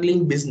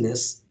struggling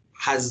business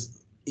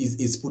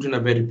is put in a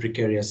very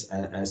precarious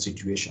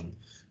situation.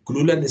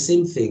 Kulula, the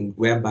same thing,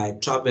 whereby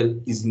travel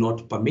is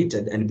not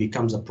permitted and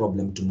becomes a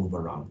problem to move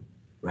around,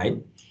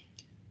 right?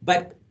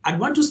 But I'd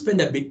want to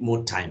spend a bit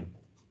more time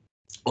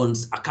on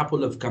a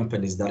couple of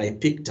companies that I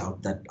picked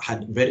out that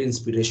had very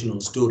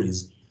inspirational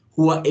stories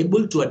who are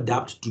able to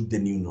adapt to the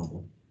new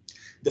normal.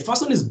 The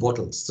first one is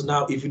Bottles. So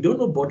now, if you don't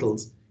know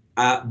Bottles,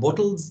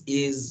 Bottles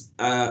is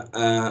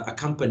a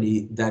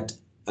company that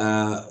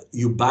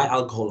you buy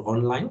alcohol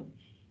online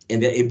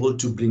and they're able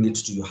to bring it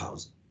to your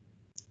house.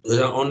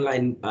 They're an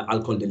online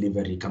alcohol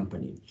delivery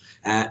company.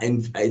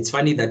 And it's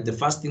funny that the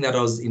first thing that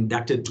I was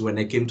inducted to when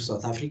I came to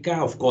South Africa,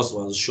 of course,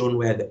 was shown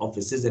where the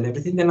office is and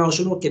everything. Then I was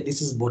shown, okay,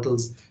 this is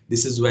Bottles.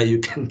 This is where you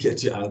can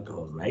get your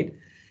alcohol, right?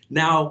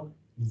 Now,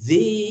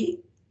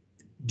 during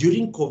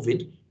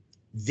COVID,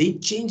 they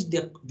changed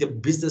their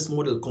business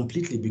model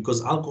completely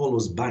because alcohol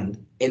was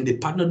banned, and they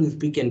partnered with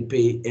Pick and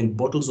Pay, and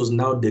Bottles was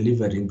now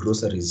delivering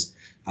groceries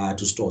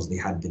to stores. They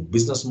had the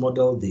business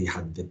model, they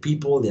had the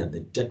people, they had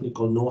the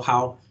technical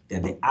know-how, they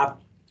had the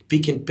app.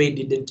 Pick and Pay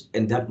didn't,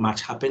 and that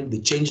much happened. They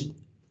changed,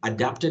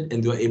 adapted,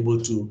 and they were able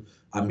to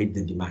meet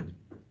the demand.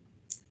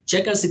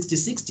 Checker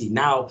 6060.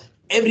 Now,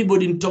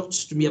 everybody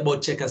talks to me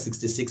about Checker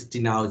 6060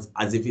 now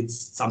as if it's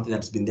something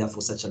that's been there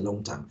for such a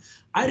long time.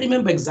 I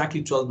remember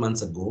exactly 12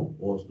 months ago,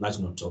 or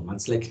not 12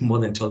 months, like more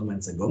than 12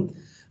 months ago,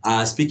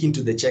 speaking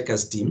to the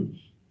Checkers team,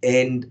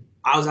 and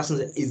I was asking,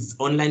 is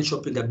online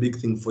shopping a big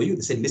thing for you?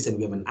 They said, listen,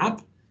 we have an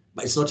app,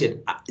 but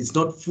it's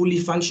not fully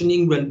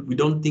functioning. When we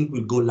don't think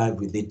we'll go live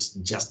with it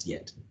just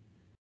yet.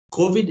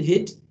 COVID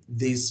hit,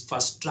 this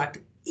fast-tracked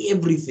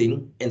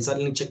everything, and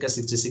suddenly Checker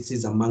 6060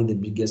 is among the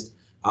biggest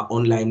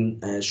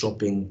online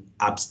shopping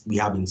apps we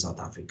have in South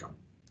Africa.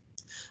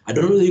 I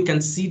don't know if you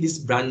can see this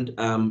brand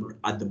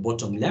at the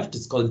bottom left.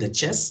 It's called The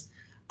Chess.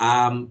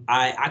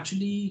 I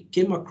actually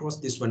came across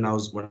this when I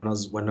was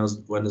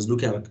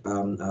looking at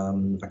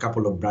a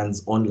couple of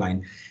brands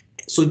online.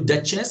 So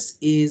The Chess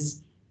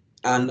is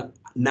a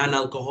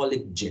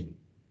non-alcoholic gin.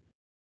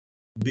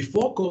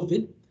 Before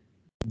COVID,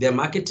 their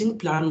marketing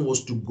plan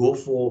was to go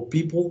for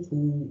people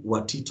who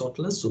were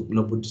teetotalers, so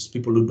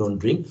people who don't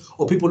drink,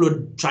 or people who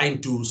are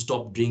trying to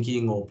stop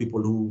drinking, or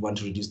people who want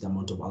to reduce the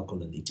amount of alcohol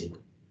that they take.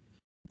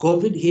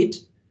 COVID hit,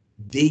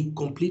 they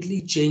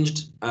completely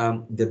changed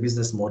their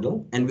business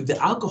model, and with the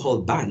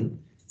alcohol ban,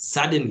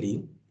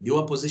 suddenly they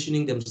were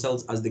positioning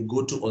themselves as the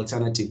go-to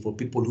alternative for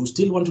people who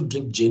still want to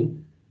drink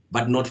gin,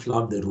 but not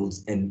flout the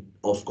rules, and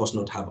of course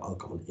not have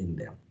alcohol in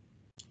there.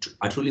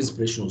 A truly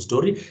inspirational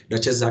story.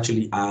 Dutch is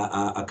actually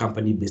a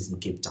company based in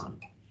Cape Town.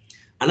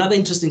 Another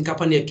interesting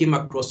company I came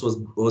across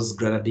was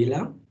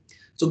Granadilla.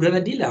 So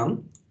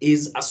Granadilla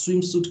is a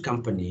swimsuit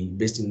company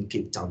based in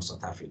Cape Town,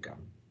 South Africa.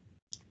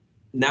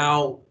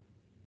 Now,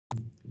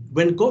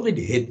 when COVID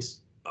hit,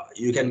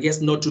 you can guess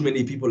not too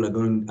many people are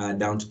going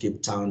down to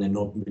Cape Town, and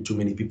not too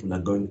many people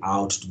are going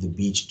out to the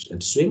beach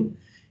and swim.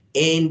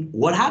 And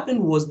what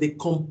happened was they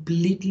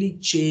completely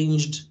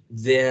changed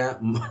their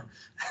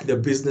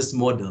business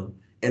model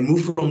and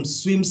moved from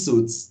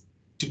swimsuits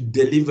to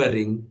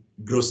delivering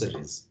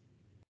groceries,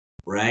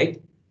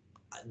 right?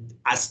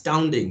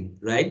 Astounding,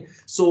 right?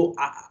 So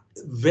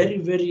very,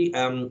 very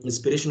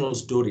inspirational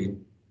story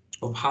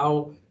of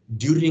how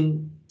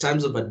during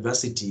times of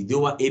adversity, they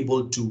were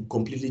able to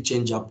completely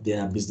change up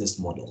their business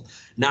model.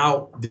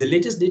 Now, the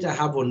latest data I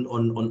have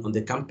on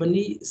the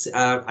company,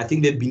 I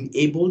think they've been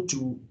able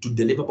to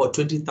deliver about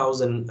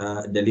 20,000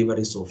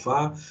 deliveries so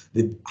far.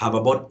 They have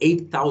about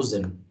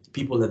 8,000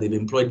 people that they've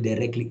employed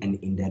directly and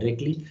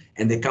indirectly,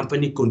 and the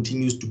company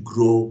continues to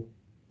grow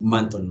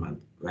month on month,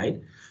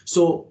 right?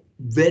 So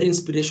very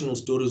inspirational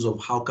stories of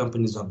how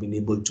companies have been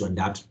able to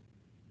adapt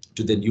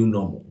to the new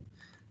normal.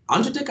 I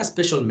want to take a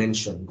special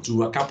mention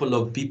to a couple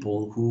of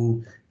people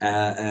who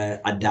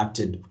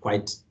adapted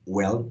quite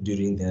well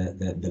during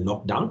the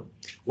lockdown.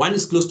 One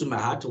is close to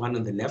my heart, one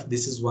on the left.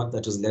 This is work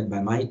that was led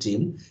by my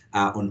team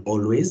on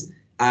Always.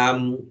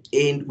 And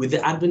with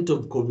the advent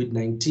of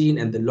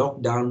COVID-19 and the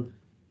lockdown,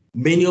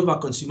 many of our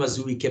consumers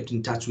who we kept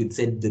in touch with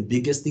said the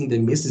biggest thing they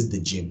miss is the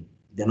gym.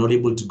 They're not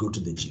able to go to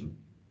the gym,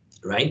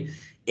 right?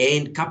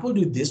 And coupled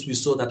with this, we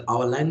saw that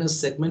our liners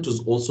segment was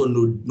also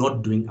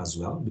not doing as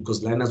well,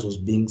 because liners was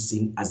being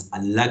seen as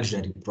a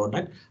luxury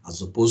product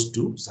as opposed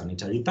to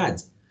sanitary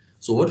pads.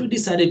 So what we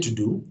decided to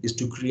do is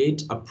to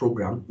create a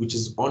program which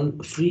is on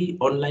free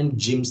online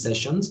gym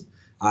sessions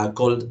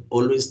called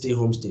Always Stay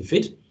Home, Stay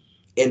Fit.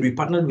 And we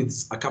partnered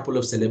with a couple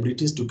of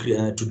celebrities to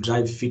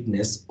drive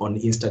fitness on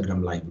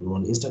Instagram Live. We were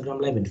on Instagram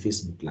Live and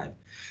Facebook Live.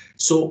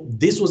 So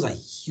this was a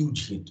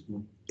huge hit.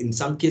 In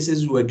some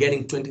cases, we were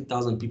getting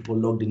 20,000 people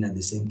logged in at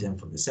the same time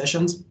for the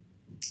sessions,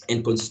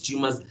 and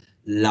consumers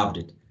loved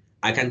it.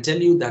 I can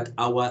tell you that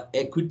our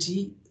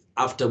equity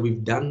after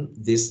we've done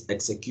this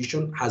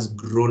execution has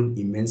grown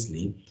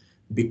immensely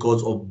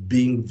because of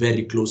being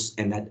very close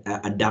and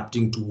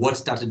adapting to what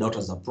started out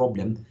as a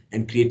problem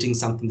and creating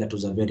something that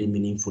was a very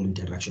meaningful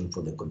interaction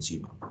for the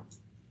consumer.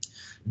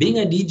 Being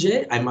a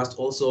DJ, I must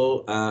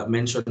also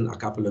mention a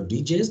couple of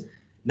DJs.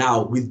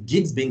 Now, with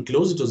gigs being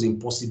closed, it was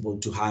impossible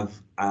to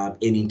have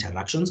any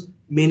interactions.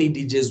 Many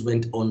DJs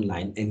went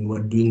online and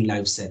were doing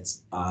live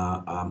sets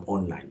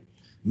online.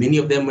 Many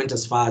of them went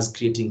as far as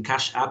creating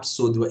cash apps,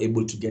 so they were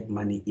able to get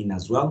money in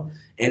as well.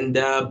 And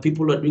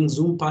people are doing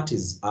Zoom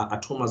parties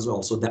at home as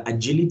well. So the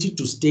agility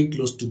to stay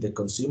close to the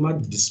consumer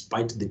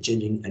despite the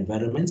changing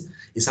environment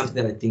is something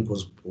that I think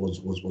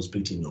was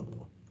pretty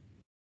noble.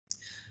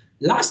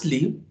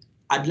 Lastly,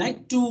 I'd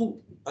like to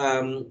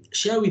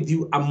share with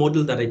you a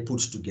model that I put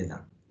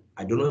together.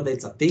 I don't know if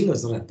it's a thing or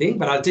it's not a thing,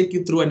 but I'll take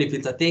you through, and if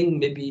it's a thing,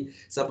 maybe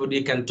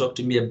somebody can talk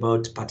to me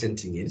about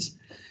patenting it.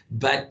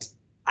 But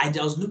I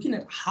was looking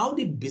at how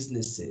did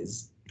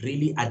businesses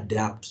really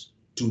adapt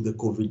to the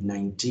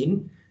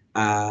COVID-19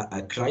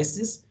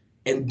 crisis,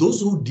 and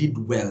those who did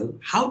well,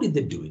 how did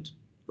they do it,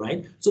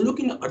 right? So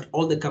looking at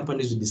all the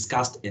companies we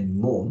discussed and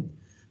more,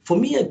 for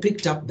me, I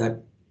picked up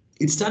that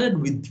it started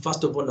with,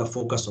 first of all, a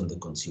focus on the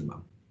consumer,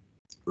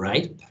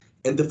 right?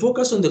 And the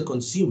focus on the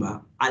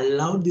consumer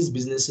allowed these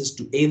businesses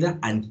to either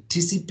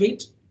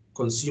anticipate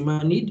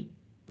consumer need,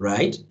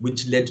 right,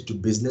 which led to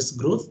business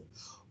growth,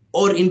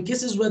 or in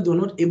cases where they were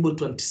not able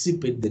to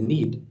anticipate the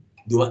need,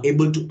 they were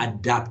able to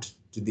adapt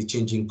to the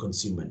changing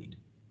consumer need,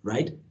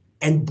 right?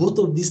 And both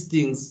of these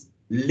things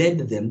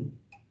led them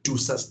to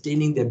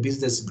sustaining their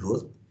business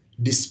growth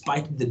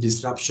despite the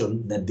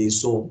disruption that they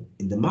saw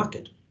in the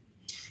market.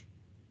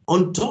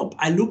 On top,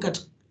 I look at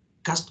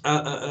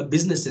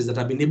businesses that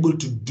have been able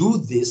to do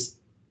this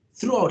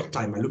throughout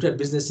time. I looked at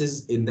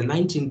businesses in the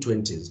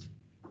 1920s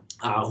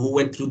who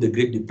went through the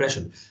Great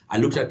Depression. I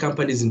looked at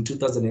companies in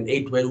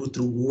 2008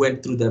 who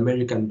went through the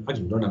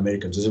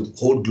the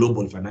whole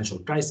global financial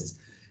crisis.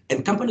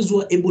 And companies who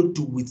were able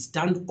to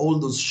withstand all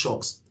those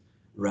shocks,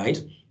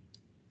 right,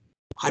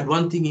 had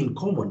one thing in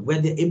common,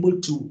 where they're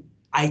able to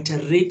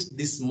iterate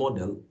this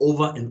model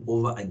over and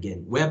over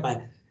again,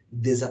 whereby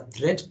there's a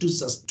threat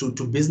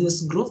to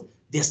business growth,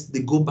 they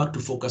go back to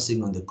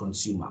focusing on the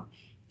consumer.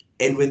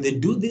 And when they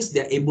do this,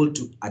 they're able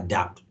to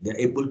adapt, they're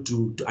able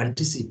to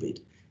anticipate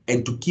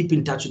and to keep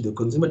in touch with the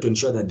consumer to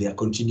ensure that they are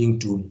continuing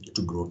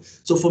to grow.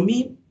 So for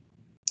me,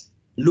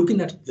 looking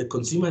at the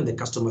consumer and the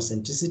customer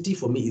centricity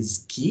for me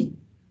is key,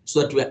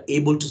 so that we are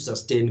able to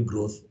sustain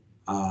growth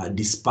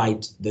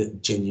despite the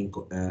changing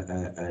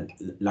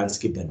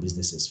landscape that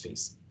businesses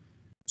face.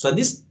 So at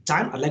this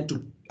time, I'd like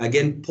to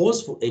again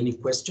pause for any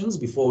questions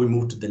before we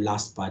move to the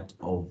last part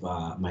of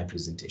my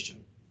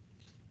presentation.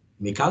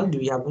 Mikhail, do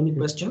you have any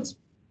questions?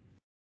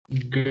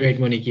 Great,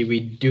 Monique.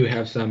 We do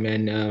have some,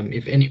 and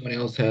if anyone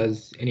else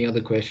has any other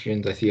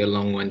questions, I see a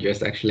long one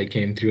just actually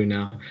came through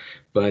now.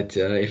 But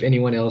if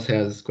anyone else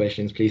has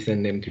questions, please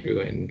send them through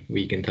and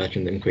we can touch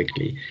on them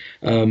quickly.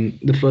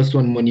 The first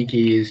one, Monique,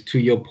 is to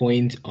your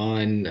point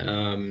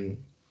on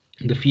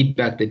the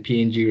feedback that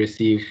P&G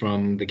received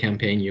from the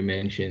campaign you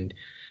mentioned.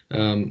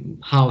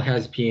 How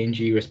has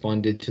P&G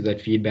responded to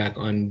that feedback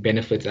on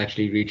benefits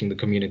actually reaching the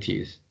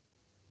communities?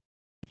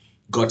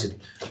 Got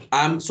it.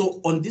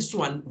 So on this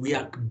one, we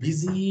are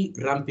busy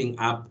ramping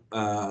up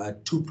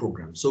 2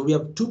 programs. So we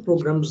have 2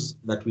 programs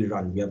that we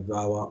run. We have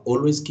our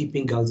Always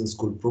Keeping Girls in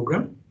School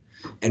program,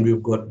 and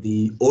we've got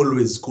the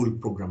Always School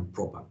program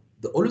proper.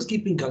 The Always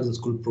Keeping Girls in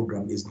School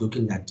program is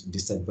looking at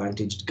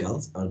disadvantaged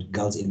girls,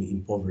 girls in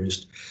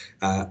impoverished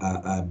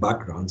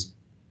backgrounds.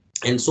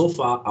 And so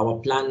far, our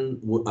plan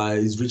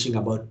is reaching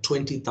about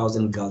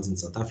 20,000 girls in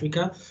South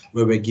Africa,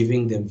 where we're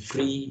giving them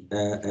free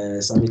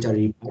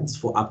sanitary pads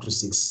for up to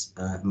 6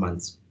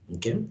 months.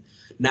 Okay.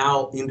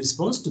 Now, in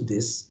response to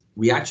this,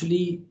 we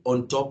actually,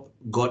 on top,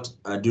 got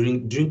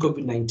during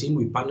COVID-19,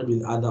 we partnered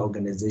with other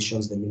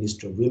organizations, the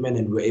Ministry of Women,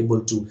 and we were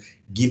able to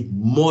give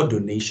more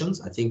donations.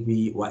 I think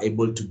we were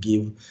able to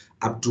give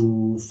up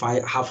to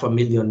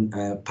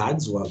 500,000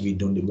 pads, where we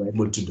were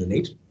able to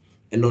donate.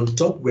 And on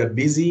top, we're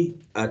busy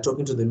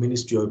talking to the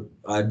Ministry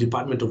of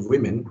Department of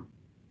Women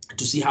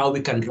to see how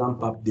we can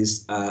ramp up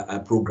this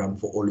program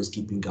for Always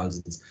Keeping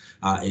Girls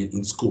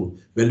in school.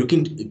 We're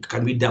looking,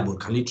 can we double,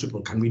 can we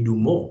triple, can we do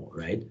more,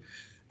 right?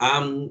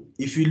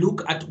 If you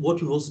look at what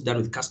we've also done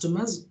with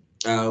customers,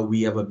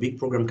 we have a big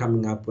program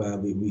coming up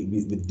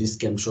with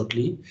Discam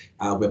shortly.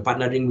 We're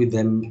partnering with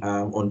them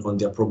on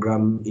their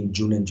program in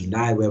June and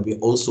July, where we're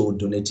also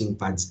donating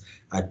pads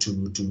to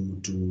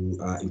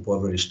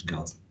impoverished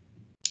girls.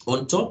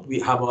 On top, we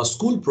have our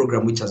school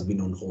program, which has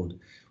been on hold.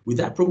 With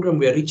that program,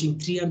 we are reaching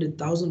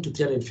 300,000 to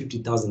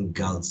 350,000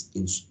 girls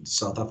in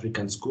South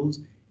African schools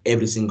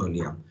every single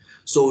year.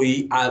 So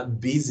we are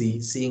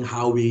busy seeing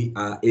how we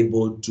are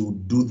able to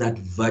do that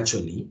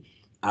virtually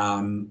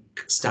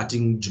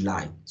starting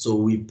July. So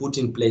we put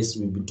in place,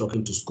 we've been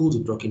talking to schools,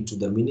 we're talking to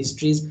the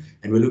ministries,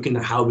 and we're looking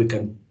at how we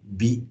can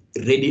be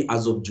ready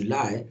as of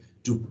July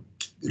to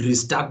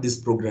restart this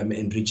program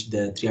and reach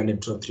the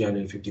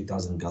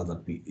 350,000 girls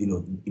that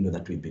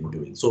that we've been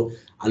doing. So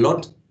a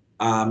lot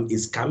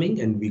is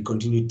coming, and we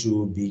continue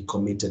to be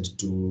committed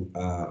to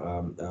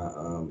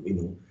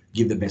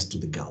give the best to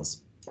the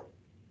girls.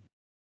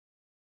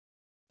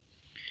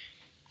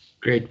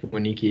 Great,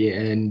 Moniki.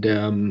 And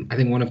I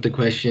think one of the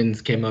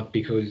questions came up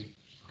because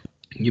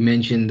you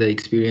mentioned the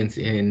experience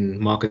in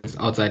markets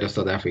outside of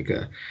South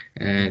Africa.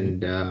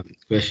 And the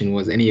question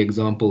was, any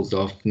examples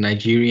of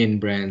Nigerian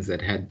brands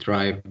that had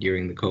thrived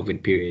during the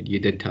COVID period? You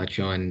did touch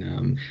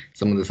on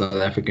some of the South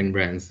African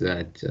brands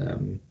that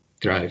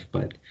thrive,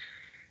 but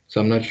so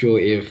I'm not sure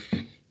if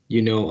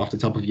you know off the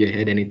top of your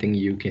head anything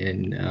you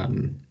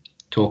can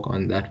talk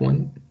on that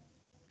one.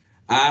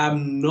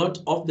 Not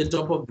off the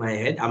top of my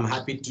head. I'm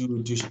happy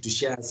to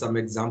share some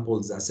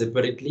examples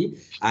separately.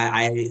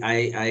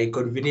 I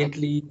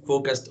conveniently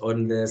focused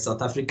on the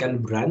South African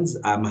brands.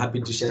 I'm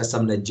happy to share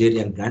some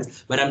Nigerian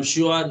brands, but I'm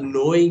sure,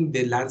 knowing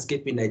the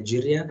landscape in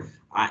Nigeria,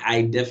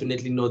 I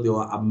definitely know there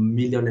are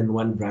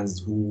 1,000,001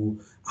 brands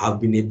who have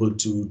been able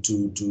to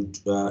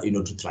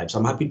thrive. So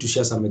I'm happy to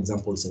share some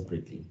examples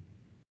separately.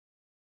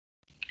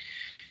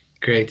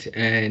 Great.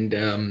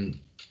 And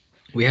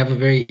we have a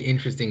very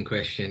interesting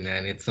question,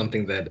 and it's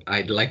something that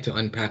I'd like to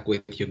unpack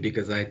with you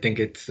because I think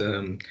it's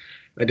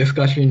a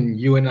discussion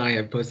you and I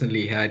have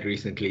personally had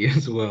recently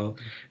as well.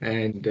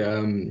 And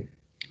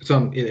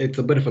it's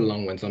a bit of a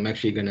long one, so I'm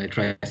actually going to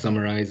try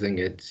summarizing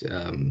it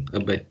a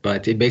bit.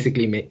 But it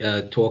basically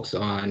talks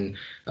on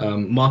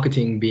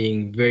marketing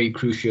being very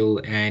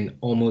crucial and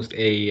almost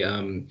a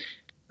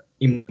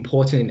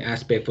important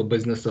aspect for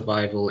business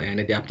survival and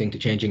adapting to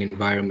changing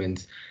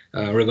environments,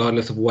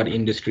 regardless of what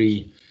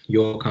industry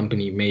your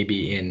company may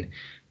be in.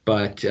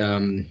 But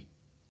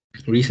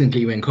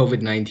recently, when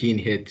COVID-19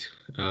 hit,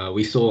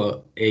 we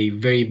saw a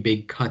very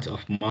big cut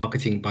of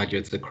marketing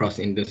budgets across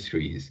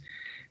industries.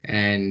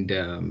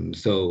 And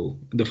so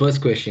the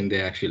first question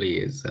there actually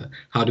is,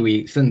 how do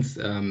we, since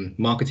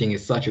marketing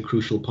is such a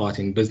crucial part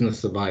in business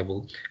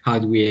survival, how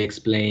do we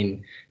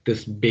explain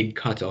this big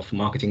cut of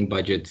marketing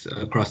budgets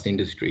across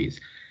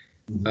industries?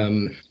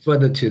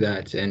 Further to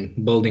that,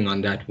 and building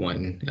on that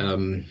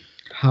one,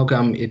 how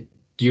come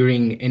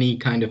during any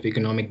kind of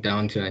economic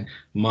downturn,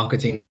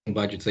 marketing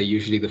budgets are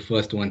usually the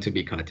first one to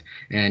be cut?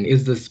 And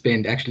is the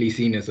spend actually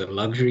seen as a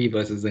luxury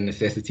versus a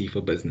necessity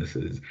for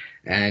businesses?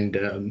 And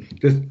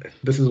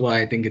this is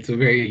why I think it's a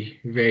very,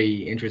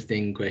 very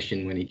interesting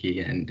question,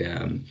 Moniki, and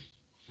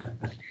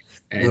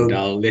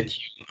I'll let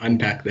you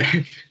unpack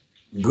that.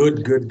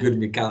 Good,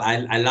 Mikhail.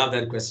 I love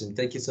that question.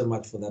 Thank you so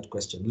much for that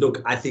question.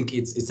 Look, I think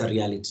it's a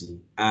reality.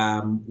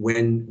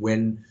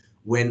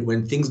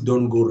 When things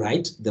don't go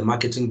right, the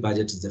marketing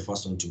budget is the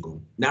first one to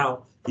go.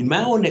 Now, in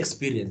my own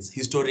experience,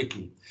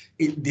 historically,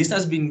 this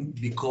has been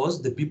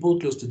because the people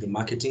close to the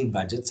marketing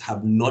budgets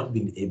have not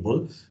been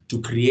able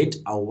to create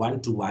a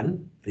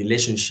one-to-one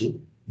relationship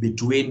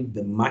between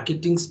the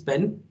marketing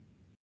spend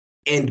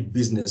and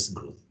business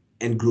growth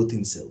and growth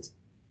in sales,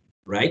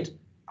 right?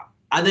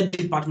 Other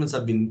departments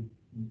have been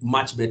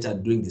much better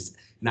at doing this.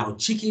 Now,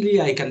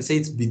 cheekily, I can say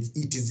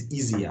it is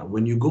easier.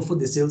 When you go for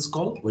the sales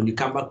call, when you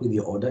come back with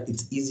your order,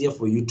 it's easier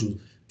for you to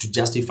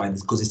justify this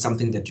because it's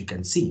something that you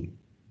can see,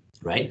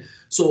 right?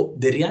 So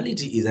the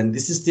reality is, and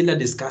this is still a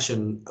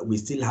discussion we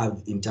still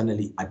have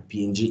internally at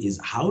P&G, is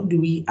how do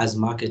we as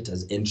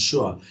marketers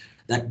ensure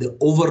that the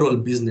overall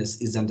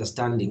business is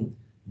understanding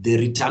the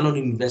return on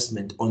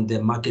investment on the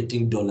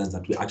marketing dollars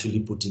that we're actually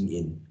putting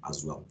in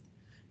as well.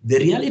 The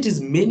reality is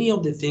many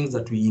of the things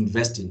that we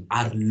invest in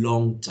are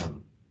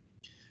long-term.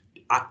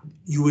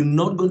 You are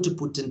not going to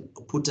put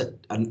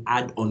an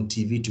ad on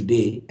TV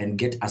today and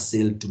get a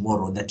sale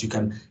tomorrow that you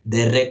can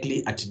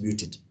directly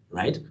attribute it,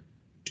 right?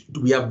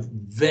 We have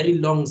very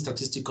long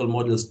statistical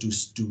models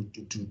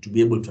to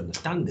be able to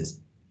understand this,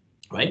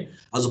 right?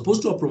 As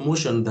opposed to a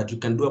promotion that you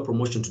can do a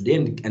promotion today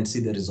and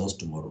see the results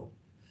tomorrow.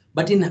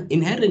 But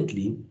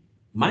inherently,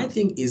 my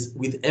thing is,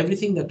 with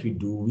everything that we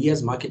do, we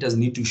as marketers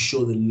need to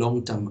show the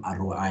long-term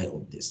ROI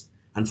of this.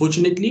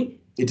 Unfortunately,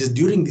 it is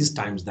during these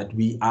times that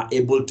we are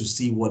able to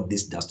see what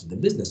this does to the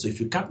business. So if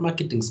you cut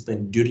marketing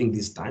spend during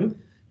this time,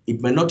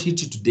 it may not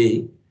hit you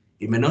today,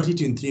 it may not hit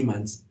you in 3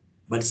 months,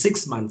 but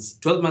 6 months,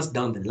 12 months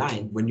down the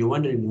line, when you're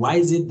wondering, why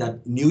is it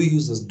that new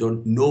users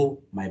don't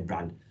know my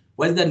brand?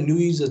 Why is it that new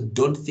users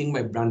don't think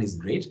my brand is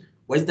great?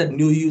 Why is it that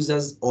new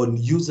users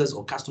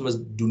or customers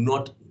do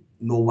not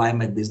know why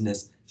my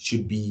business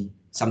should be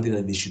something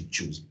that they should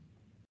choose,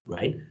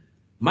 right?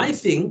 My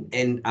thing,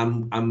 and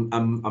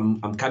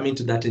I'm coming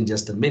to that in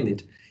just a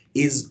minute,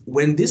 is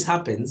when this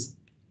happens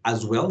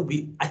as well,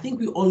 I think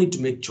we all need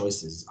to make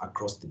choices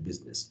across the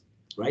business,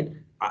 right?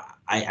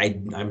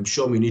 I'm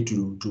sure we need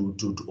to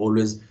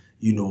always,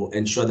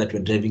 ensure that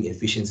we're driving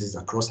efficiencies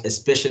across,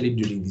 especially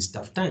during these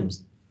tough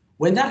times.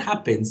 When that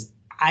happens,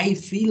 I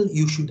feel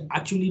you should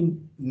actually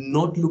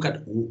not look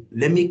at,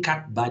 let me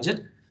cut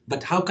budget,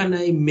 but how can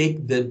I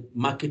make the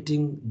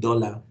marketing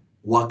dollar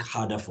work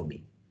harder for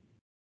me,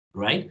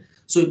 right?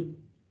 So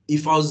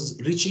if I was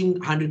reaching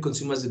 100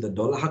 consumers with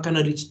 $1, how can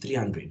I reach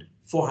 300,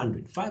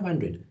 400,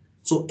 500?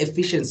 So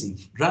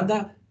efficiency,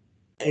 rather,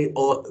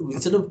 or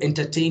instead of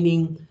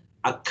entertaining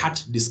a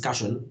cut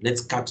discussion,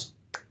 let's cut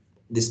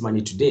this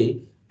money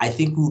today, I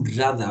think we would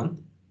rather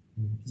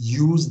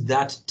use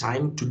that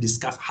time to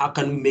discuss how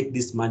can we make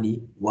this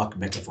money work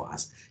better for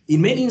us.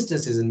 In many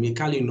instances, and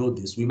Mikhail, you know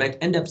this, we might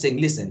end up saying,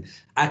 listen,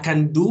 I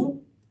can do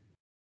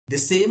the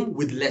same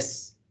with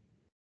less,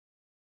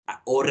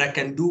 or I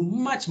can do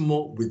much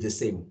more with the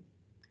same.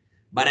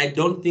 But I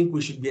don't think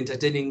we should be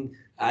entertaining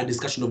a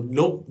discussion of,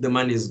 no, the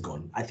money is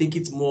gone. I think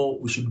it's more,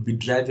 we should be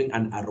driving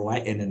an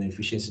ROI and an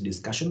efficiency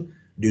discussion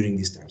during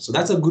this time. So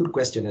that's a good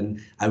question.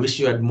 And I wish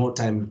you had more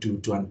time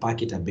to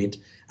unpack it a bit.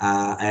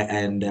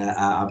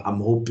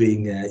 I'm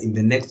hoping in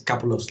the next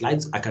couple of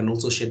slides, I can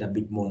also shed a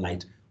bit more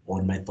light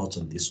on my thoughts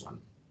on this one.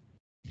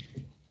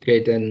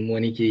 Great, and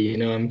Moniki,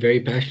 I'm very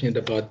passionate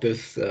about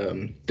this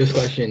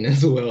discussion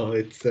as well.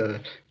 It's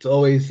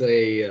always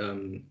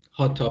a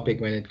hot topic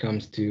when it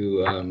comes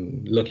to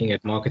looking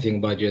at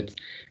marketing budgets,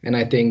 and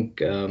I think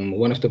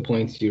one of the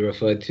points you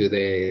referred to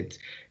there,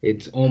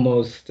 it's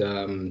almost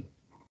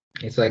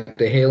it's like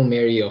the Hail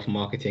Mary of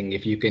marketing.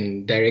 If you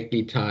can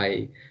directly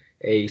tie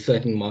a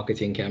certain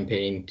marketing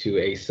campaign to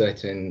a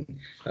certain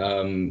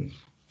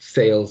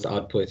sales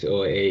output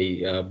or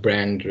a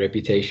brand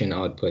reputation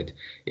output,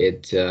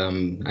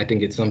 I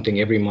think it's something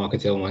every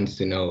marketer wants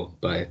to know.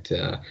 But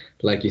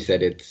like you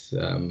said, it's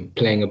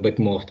playing a bit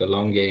more of the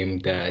long game,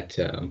 that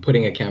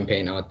putting a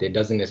campaign out there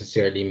doesn't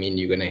necessarily mean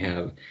you're going to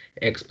have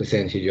X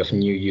percentage of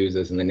new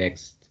users in the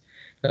next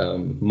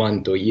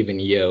month or even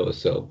year or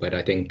so. But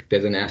I think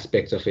there's an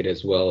aspect of it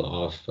as well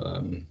of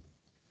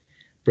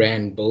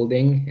brand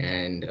building,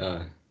 and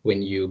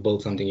when you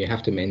build something, you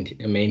have to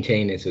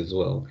maintain it as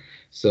well.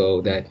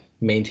 So that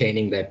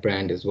maintaining that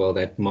brand as well,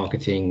 that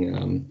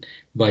marketing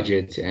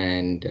budget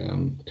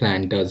and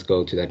plan does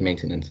go to that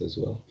maintenance as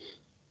well.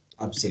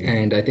 Absolutely.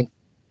 And I think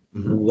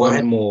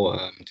one more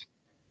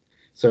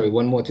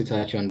to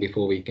touch on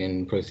before we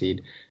can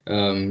proceed,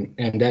 and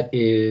that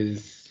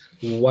is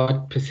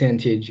what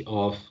percentage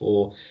of,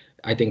 or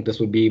I think this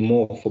would be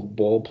more of a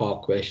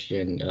ballpark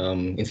question,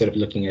 instead of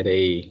looking at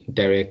a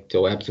direct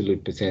or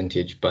absolute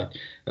percentage, but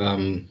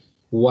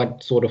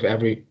what sort of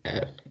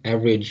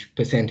average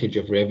percentage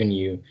of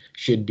revenue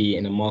should be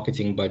in a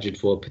marketing budget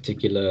for a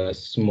particular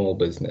small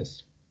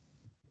business?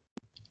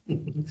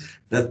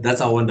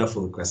 That's a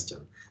wonderful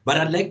question, but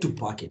I'd like to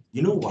park it.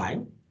 You know why?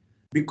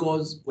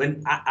 Because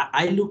when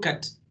I look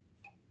at,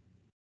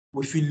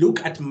 if we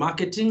look at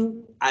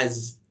marketing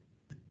as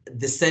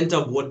the center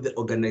of what the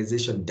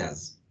organization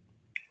does,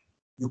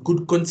 you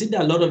could consider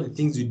a lot of the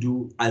things you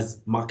do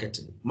as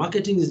marketing.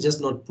 Marketing is just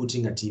not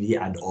putting a TV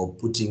ad or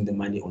putting the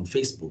money on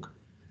Facebook,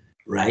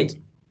 right?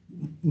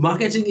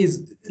 Marketing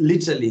is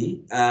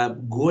literally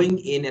going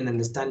in and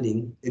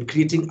understanding and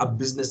creating a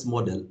business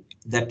model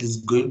that is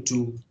going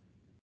to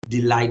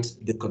delight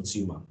the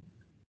consumer,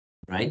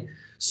 right?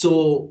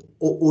 So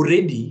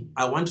already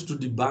I want to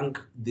debunk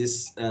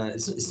this,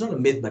 it's not a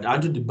myth, but I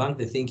want to debunk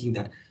the thinking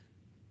that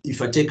if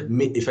I take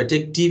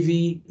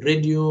TV,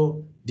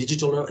 radio,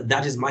 digital,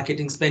 that is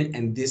marketing spend,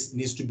 and this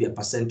needs to be a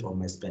percent of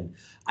my spend.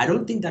 I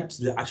don't think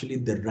that's actually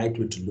the right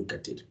way to look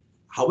at it.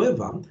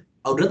 However,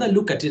 I would rather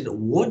look at it,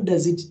 what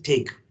does it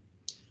take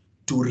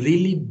to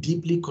really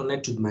deeply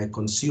connect with my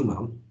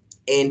consumer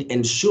and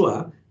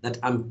ensure that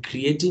I'm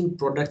creating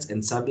products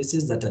and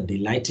services that are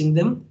delighting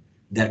them,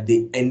 that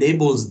they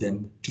enables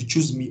them to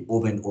choose me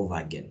over and over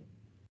again.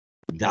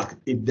 That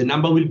if the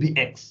number will be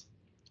X,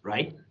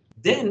 right?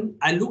 Then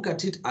I look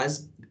at it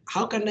as,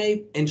 how can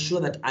I ensure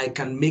that I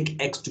can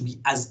make X to be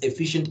as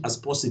efficient as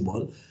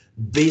possible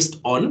based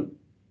on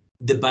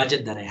the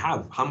budget that I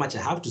have, how much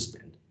I have to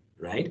spend,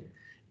 right?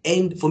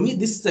 And for me,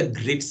 this is a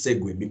great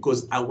segue,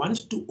 because I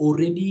want to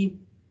already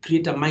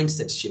create a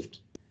mindset shift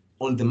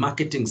on the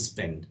marketing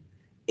spend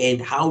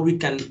and how we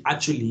can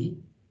actually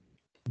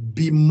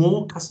be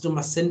more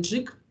customer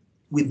centric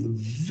with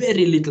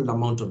very little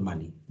amount of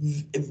money,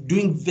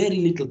 doing very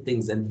little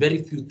things and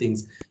very few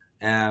things.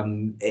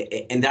 And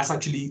that's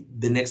actually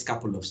the next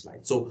couple of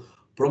slides. So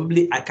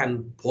probably I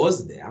can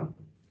pause there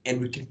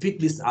and we can pick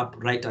this up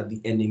right at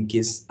the end in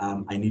case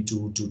I need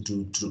to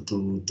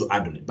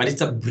add on it. But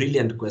it's a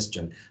brilliant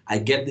question. I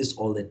get this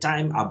all the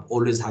time. I've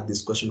always had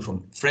this question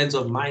from friends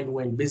of mine who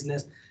are in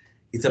business.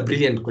 It's a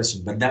brilliant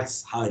question, but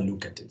that's how I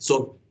look at it.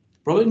 So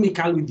probably,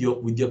 Mikhail, with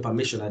your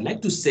permission, I'd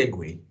like to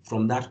segue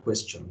from that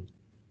question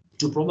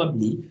to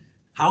probably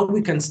how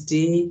we can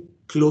stay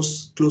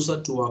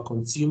closer to our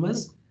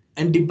consumers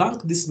and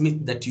debunk this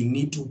myth that you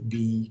need to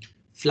be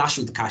flush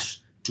with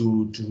cash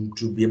to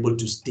be able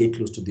to stay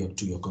close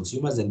to your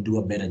consumers and do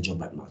a better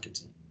job at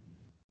marketing.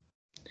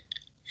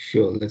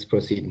 Sure, let's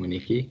proceed,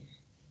 Moniki.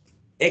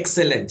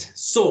 Excellent.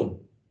 So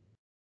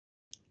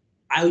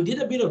I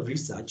did a bit of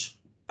research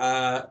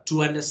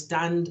to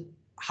understand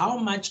how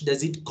much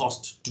does it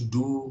cost to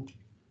do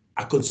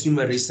a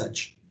consumer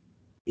research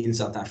in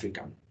South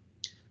Africa.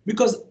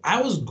 Because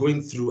I was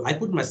going through, I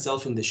put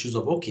myself in the shoes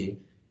of, okay,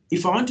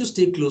 if I want to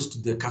stay close to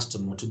the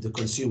customer, to the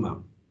consumer,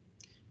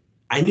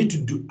 I need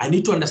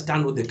to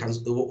understand what the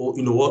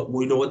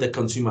what the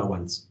consumer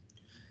wants.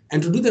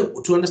 And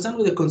to understand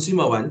what the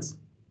consumer wants,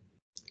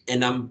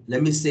 and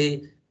let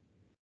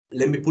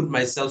me put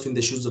myself in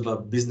the shoes of a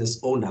business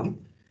owner,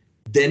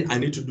 then I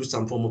need to do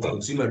some form of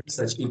consumer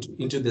research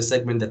into the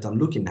segment that I'm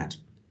looking at.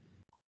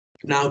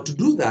 Now, to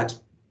do that,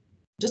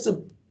 just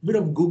a bit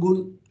of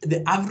Google,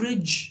 the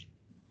average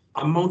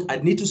amount I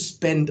need to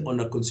spend on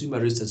a consumer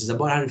research is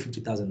about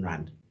 150,000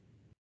 Rand.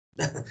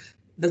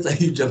 That's a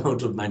huge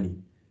amount of money,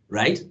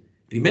 right?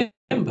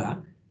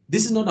 Remember,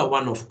 this is not a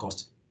one-off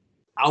cost.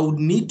 I would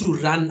need to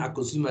run a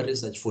consumer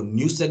research for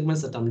new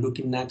segments that I'm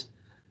looking at,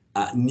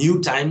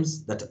 new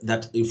times that,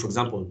 for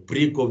example,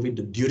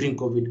 pre-COVID, during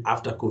COVID,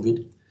 after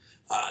COVID,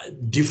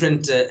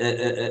 different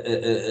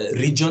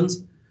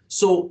regions.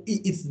 So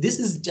this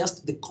is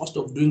just the cost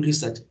of doing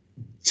research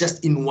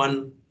just in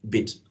one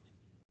bit.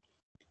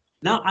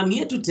 Now, I'm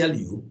here to tell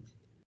you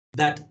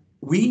that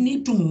we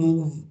need to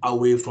move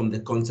away from the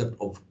concept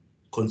of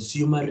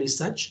consumer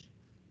research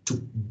to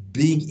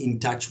being in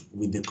touch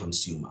with the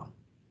consumer,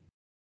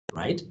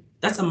 right?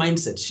 That's a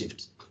mindset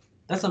shift.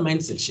 That's a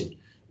mindset shift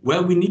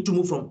where we need to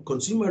move from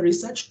consumer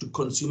research to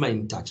consumer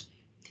in touch.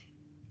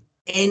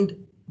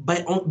 And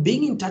by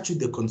being in touch with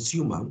the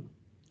consumer,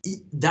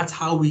 that's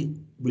how we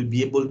will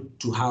be able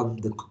to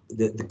have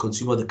the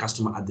consumer, the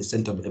customer at the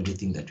center of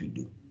everything that we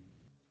do.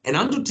 And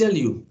I'm to tell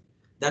you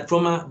that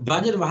from a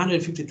budget of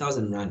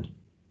 150,000 Rand,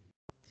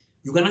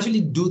 you can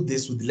actually do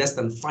this with less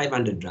than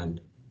 500 Rand.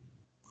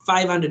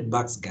 500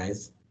 bucks,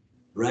 guys,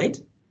 right?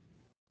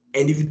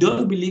 And if you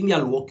don't believe me,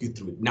 I'll walk you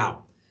through it.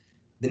 Now,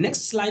 the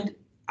next slide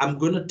I'm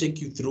going to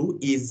take you through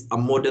is a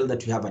model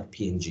that we have at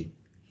P&G.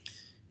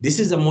 This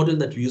is a model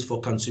that we use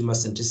for consumer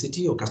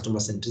centricity or customer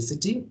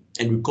centricity,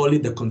 and we call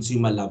it the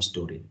consumer love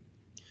story.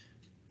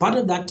 Part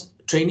of that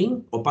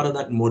training or part of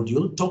that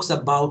module talks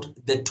about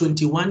the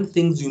 21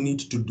 things you need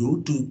to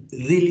do to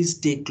really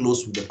stay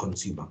close with the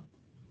consumer.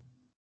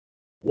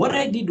 What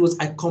I did was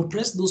I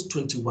compressed those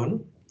 21,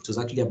 which was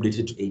actually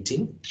updated to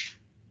 18,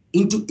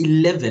 into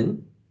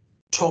 11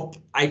 top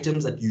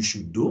items that you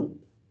should do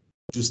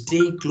to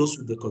stay close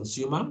with the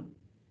consumer.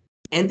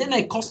 And then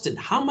I costed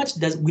how much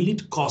will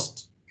it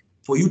cost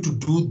for you to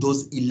do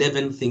those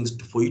 11 things,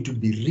 for you to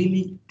be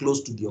really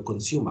close to your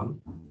consumer,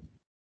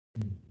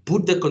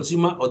 put the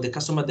consumer or the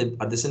customer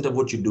at the center of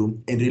what you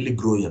do, and really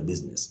grow your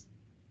business.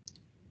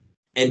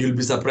 And you'll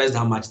be surprised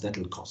how much that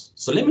will cost.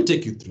 So let me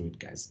take you through it,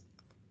 guys.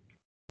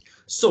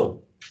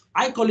 So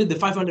I call it the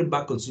 500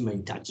 baht consumer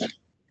in touch.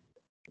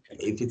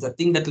 If it's a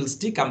thing that will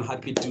stick, I'm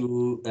happy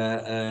to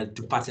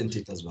patent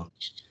it as well.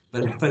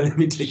 But let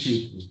me take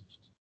you through.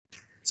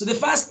 So the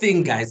first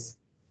thing, guys,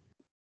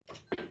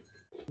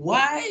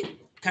 why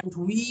can't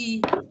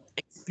we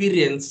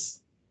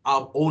experience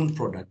our own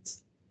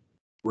products,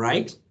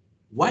 right?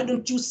 Why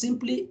don't you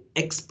simply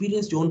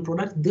experience your own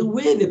product the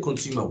way the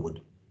consumer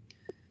would?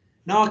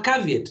 Now, a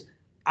caveat,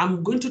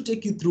 I'm going to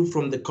take you through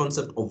from the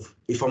concept of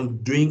if I'm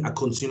doing a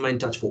consumer in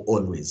touch for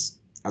Always,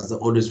 as the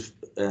Always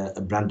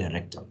brand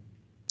director.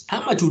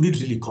 How much would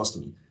it really cost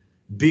me?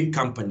 Big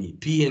company,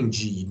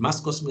 P&G,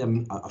 must cost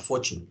me a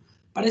fortune.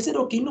 But I said,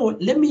 okay, no,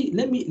 let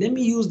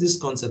me use this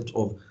concept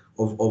of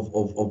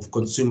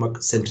consumer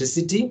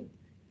centricity,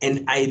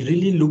 and I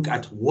really look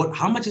at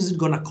how much is it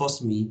going to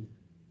cost me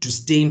to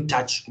stay in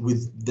touch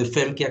with the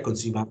femcare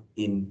consumer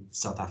in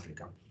South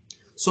Africa.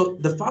 So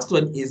the first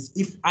one is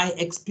if I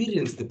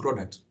experience the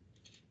product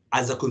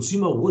as a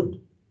consumer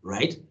would,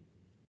 right?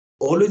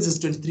 Always is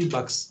 23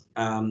 bucks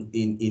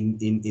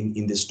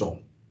in the store.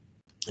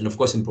 And of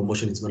course, in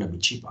promotion, it's going to be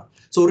cheaper.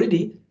 So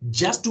already,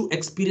 just to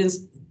experience,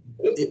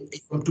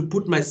 to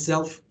put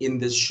myself in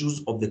the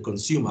shoes of the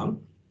consumer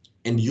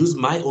and use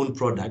my own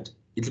product,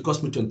 it will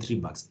cost me 23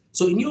 bucks.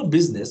 So in your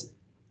business,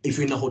 if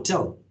you're in a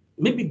hotel,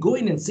 maybe go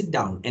in and sit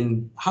down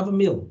and have a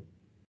meal.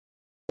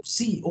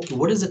 See, okay,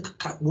 what does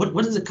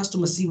the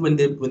customer see when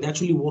they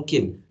actually walk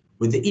in?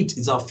 When they eat,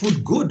 is our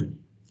food good?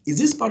 Is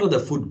this part of the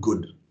food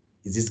good?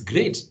 Is this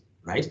great,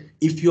 right?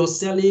 If you're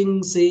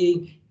selling,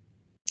 say,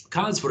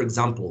 cars, for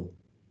example,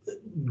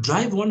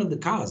 drive one of the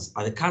cars.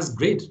 Are the cars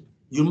great?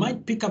 You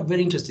might pick up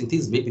very interesting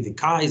things. Maybe the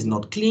car is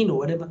not clean or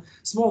whatever,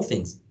 small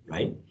things,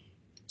 right?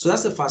 So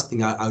that's the first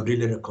thing I would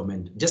really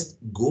recommend. Just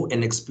go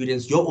and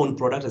experience your own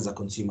product as a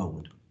consumer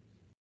would.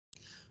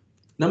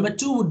 Number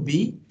two would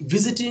be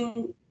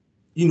visiting,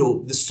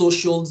 the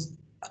socials,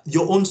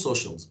 your own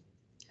socials.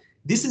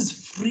 This is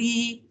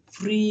free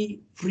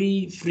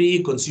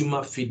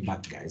consumer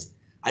feedback, guys.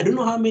 I don't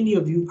know how many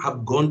of you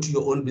have gone to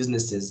your own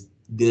businesses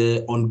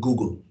on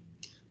Google.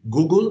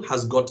 Google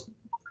has got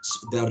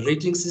their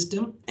rating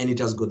system and it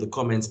has got the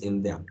comments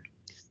in there.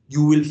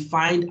 You will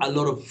find a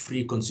lot of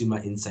free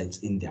consumer insights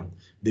in there.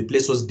 The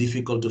place was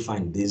difficult to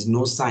find. There's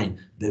no sign.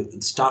 The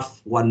staff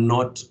were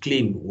not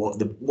clean,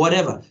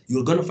 whatever.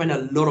 You're going to find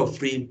a lot of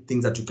free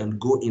things that you can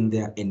go in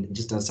there and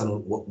just understand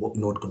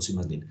what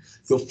consumers need.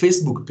 Your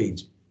Facebook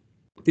page,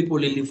 people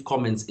will leave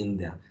comments in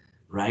there,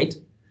 right?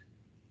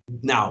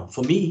 Now,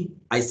 for me,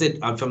 I said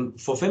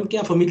for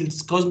FemCare, for me, it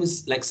cost me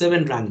like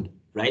 7 Rand,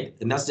 right?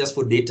 And that's just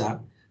for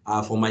data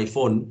for my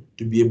phone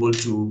to be able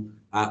to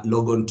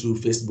log on to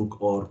Facebook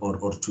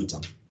or Twitter.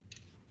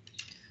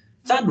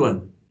 Third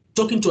one,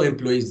 talking to our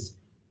employees.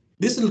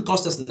 This will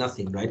cost us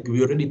nothing, right?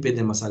 We already pay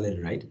them a salary,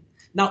 right?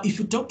 Now, if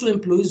you talk to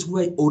employees who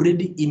are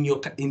already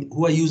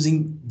who are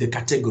using the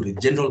category,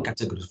 general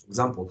categories, for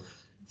example,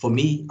 for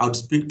me, I would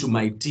speak to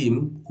my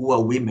team who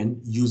are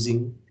women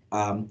using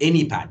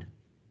any pad,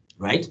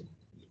 right?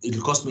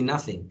 It'll cost me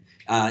nothing.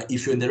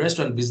 If you're in the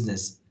restaurant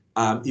business,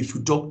 if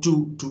you talk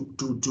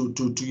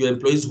to your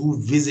employees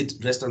who visit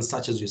restaurants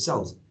such as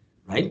yourselves,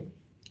 right?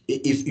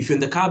 If you're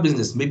in the car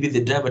business, maybe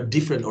they drive a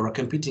different or a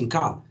competing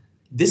car.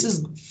 This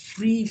is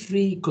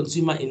free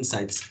consumer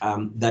insights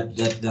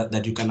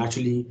that you can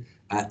actually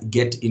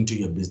get into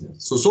your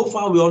business. So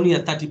far we're only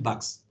at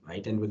 $30,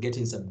 right? And we're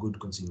getting some good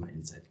consumer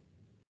insight.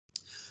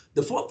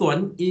 The fourth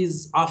one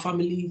is our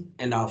family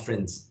and our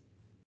friends,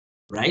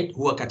 right?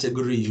 Who are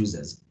category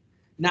users.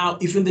 Now,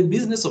 if you're in the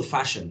business of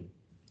fashion,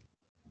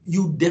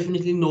 you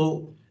definitely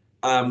know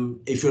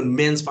if you're in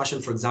men's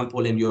fashion, for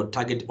example, and your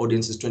target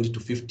audience is 20 to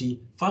 50,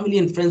 family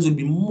and friends will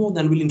be more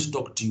than willing to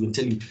talk to you and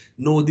tell you,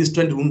 no, this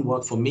trend won't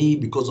work for me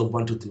because of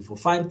 1, 2, 3, 4,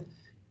 5.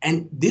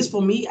 And this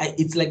for me,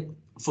 it's like,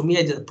 for me,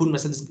 I just put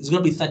myself, it's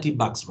gonna be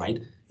 $30,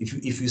 right?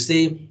 If you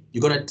say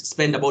you're gonna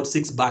spend about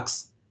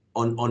 $6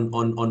 on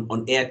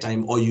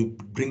airtime, or you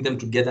bring them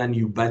together and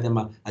you buy them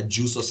a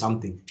juice or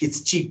something,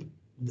 it's cheap.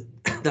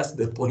 That's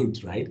the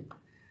point, right?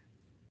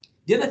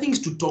 The other thing is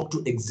to talk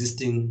to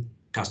existing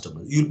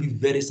customers. You'll be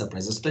very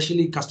surprised,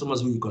 especially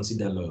customers who you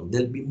consider loyal.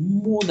 They'll be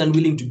more than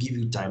willing to give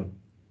you time,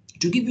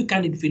 to give you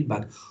candid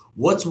feedback.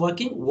 What's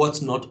working,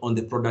 what's not on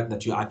the product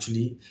that you're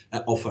actually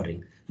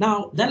offering.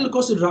 Now, that'll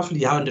cost you roughly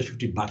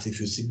 $150 if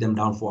you sit them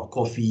down for a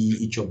coffee,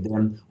 each of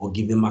them, or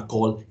give them a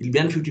call. It'll be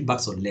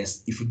 $150 or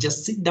less if you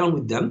just sit down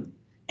with them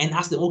and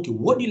ask them, okay,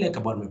 what do you like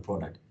about my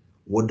product?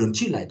 What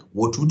don't you like?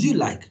 What would you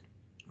like?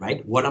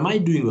 Right? What am I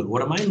doing well?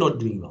 What am I not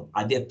doing well?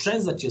 Are there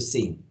trends that you're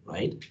seeing,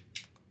 right?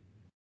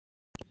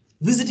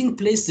 Visiting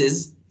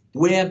places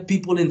where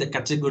people in the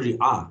category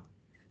are.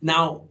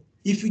 Now,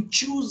 if you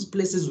choose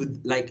places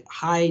with like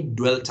high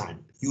dwell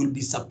time, you'll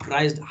be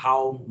surprised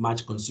how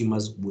much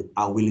consumers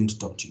are willing to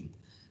talk to you.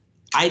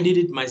 I did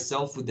it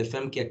myself with the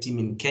FemCare team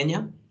in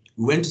Kenya.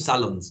 We went to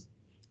salons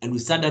and we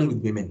sat down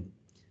with women.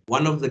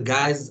 One of the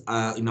guys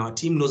in our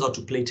team knows how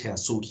to plait hair.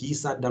 So he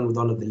sat down with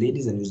one of the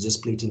ladies and he was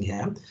just plaiting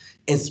hair.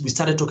 And we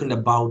started talking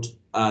about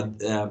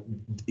the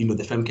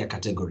FemCare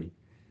category.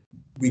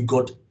 We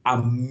got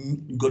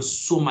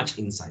so much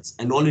insights,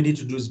 and all you need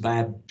to do is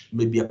buy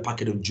maybe a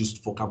packet of juice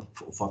for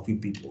a few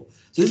people.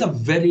 So it's a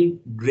very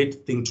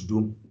great thing to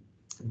do.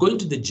 Going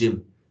to the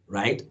gym,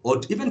 right?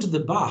 Or even to the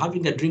bar,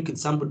 having a drink with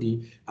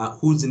somebody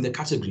who's in the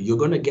category, you're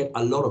going to get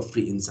a lot of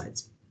free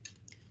insights.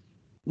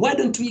 Why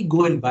don't we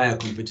go and buy a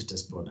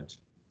competitor's product?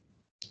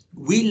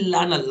 We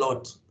learn a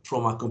lot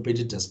from our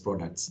competitors'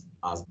 products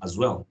as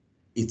well.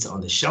 It's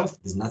on the shelf.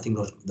 There's nothing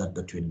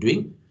that we're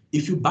doing.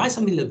 If you buy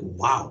something like,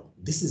 wow,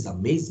 this is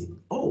amazing.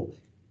 Oh,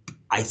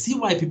 I see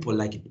why people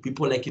like it.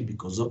 People like it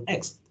because of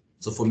X.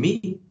 So for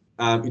me,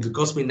 it will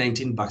cost me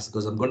 $19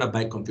 because I'm going to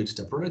buy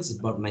competitor products. It's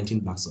about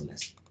 $19 or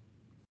less.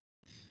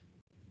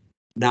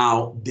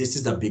 Now, this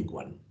is a big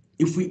one.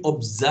 If we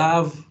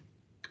observe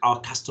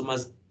our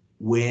customers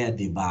where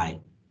they buy,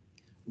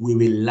 we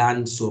will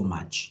learn so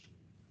much,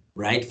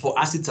 right? For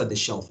us, it's at the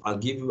shelf. I'll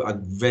give you a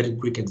very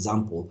quick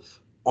example.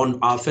 On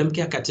our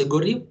FemCare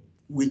category,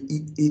 we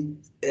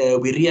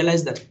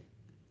realize that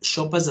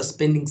shoppers are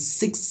spending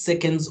 6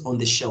 seconds on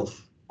the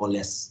shelf or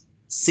less.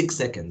 6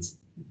 seconds.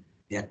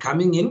 They're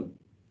coming in,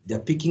 they're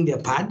picking their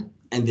pad,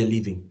 and they're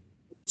leaving.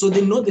 So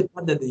they know the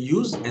pad that they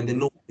use, and they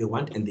know what they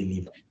want, and they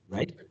leave,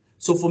 right?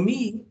 So for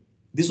me,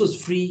 this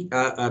was free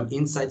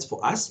insights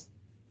for us.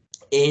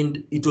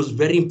 And it was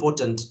very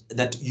important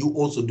that you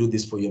also do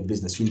this for your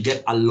business. You'll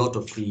get a lot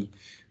of free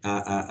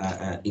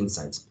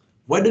insights.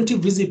 Why don't you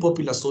visit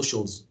popular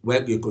socials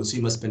where your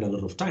consumers spend a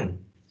lot of time?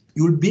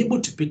 You'll be able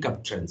to pick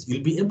up trends.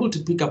 You'll be able to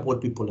pick up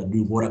what people are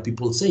doing, what are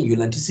people saying.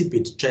 You'll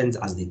anticipate trends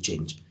as they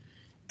change.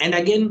 And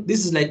again,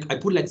 this is like, I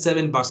put like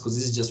 $7 because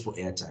this is just for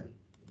airtime,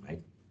 right?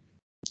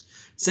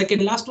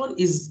 Second, last one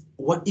is,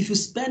 what if you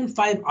spend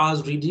 5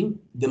 hours reading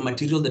the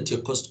material that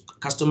your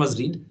customers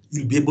read,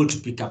 you'll be able to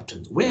pick up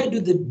trends. Where do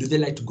they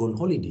like to go on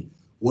holiday?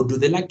 What do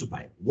they like to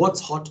buy?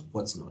 What's hot,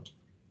 what's not?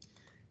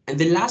 And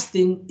the last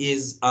thing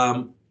is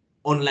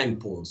online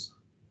polls.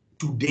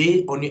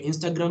 Today on your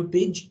Instagram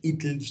page,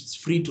 it's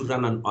free to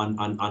run an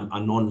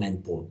online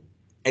poll.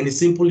 And it's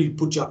simple, you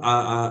put your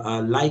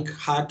like,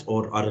 heart,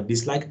 or a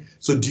dislike.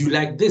 So do you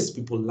like this?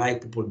 People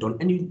like, people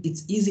don't. And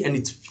it's easy and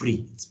it's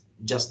free. It's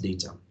just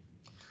data.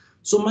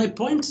 So my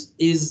point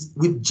is,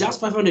 with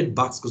just $500,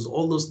 because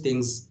all those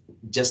things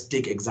just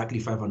take exactly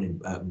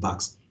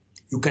 $500,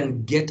 you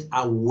can get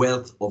a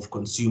wealth of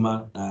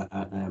consumer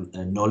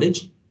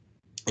knowledge,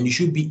 and you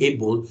should be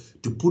able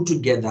to put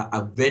together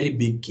a very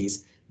big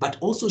case, but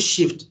also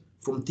shift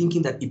from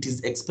thinking that it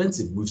is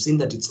expensive. We've seen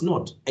that it's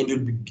not, and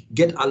you'll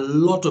get a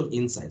lot of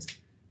insights.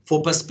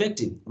 For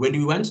perspective, when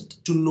we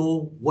want to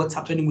know what's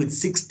happening with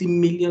 60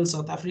 million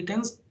South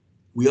Africans,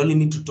 we only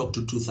need to talk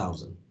to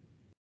 2,000.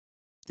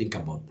 Think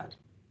about that.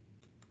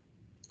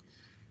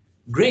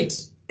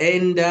 Great.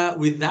 And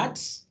with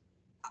that,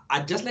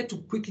 I'd just like to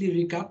quickly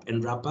recap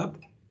and wrap up.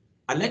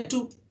 I'd like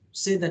to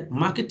say that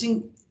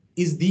marketing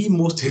is the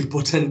most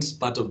important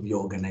part of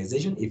your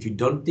organization. If you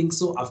don't think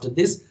so after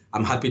this,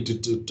 I'm happy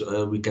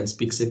to we can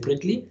speak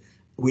separately.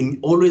 We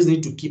always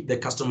need to keep the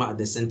customer at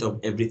the center of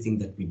everything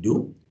that we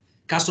do.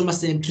 Customer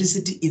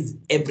centricity is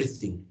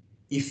everything.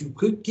 If you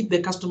could keep the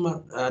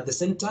customer at the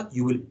center,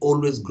 you will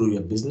always grow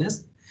your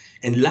business.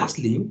 And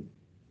lastly,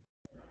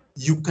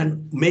 you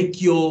can make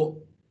your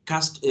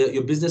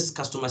business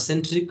customer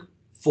centric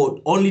for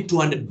only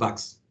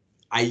 $200.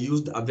 I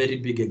used a very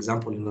big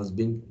example in us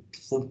being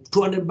for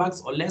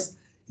 $200 or less,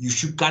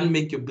 can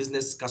make your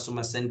business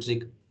customer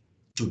centric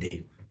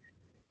today.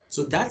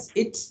 So that's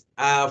it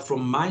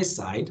from my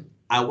side.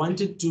 I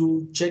wanted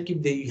to check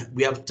if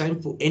we have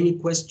time for any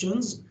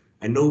questions.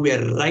 I know we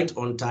are right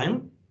on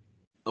time,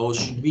 or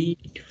should we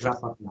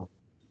wrap up now?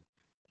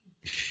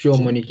 Sure,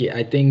 Monique.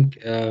 I think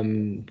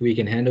we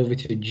can hand over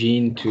to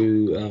Jean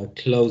to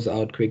close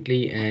out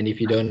quickly. And if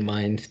you don't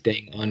mind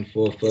staying on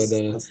for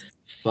further Yes.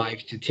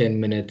 5 to 10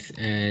 minutes,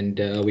 and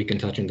we can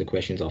touch on the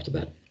questions after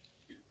that.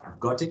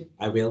 Got it.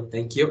 I will.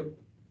 Thank you.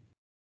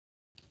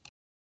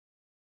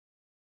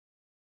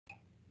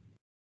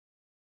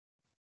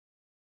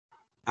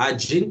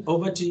 Jean,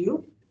 over to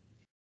you.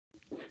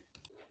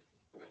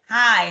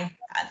 Hi,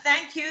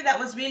 thank you. That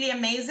was really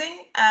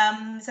amazing.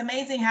 It's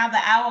amazing how the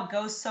hour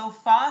goes so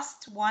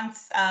fast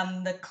once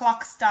the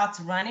clock starts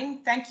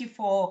running. Thank you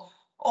for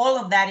all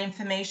of that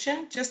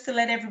information. Just to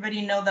let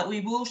everybody know that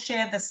we will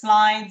share the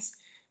slides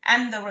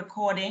and the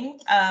recording,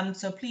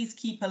 so please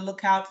keep a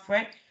lookout for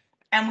it.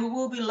 And we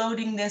will be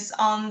loading this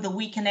on the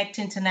We Connect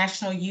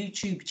International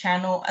YouTube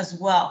channel as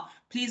well.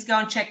 Please go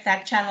and check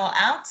that channel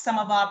out. Some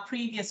of our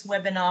previous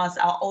webinars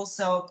are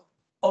also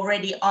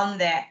already on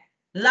there.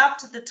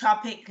 Loved the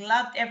topic,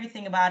 loved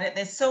everything about it.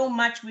 There's so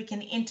much we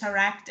can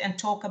interact and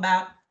talk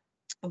about.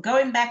 But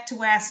going back to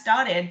where I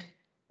started,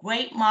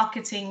 great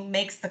marketing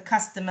makes the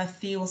customer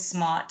feel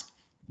smart.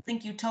 I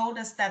think you told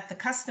us that the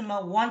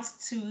customer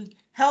wants to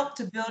help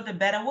to build a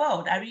better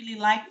world. I really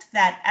liked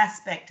that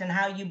aspect and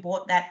how you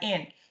brought that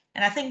in.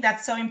 And I think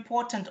that's so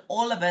important,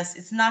 all of us.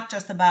 It's not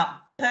just about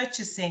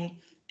purchasing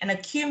and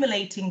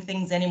accumulating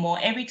things anymore.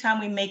 Every time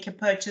we make a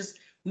purchase,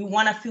 we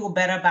want to feel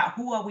better about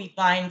who are we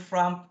buying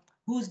from,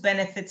 who's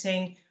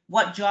benefiting,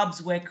 what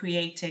jobs we're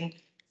creating.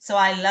 So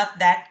I love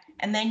that.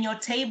 And then your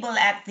table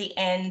at the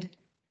end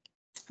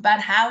about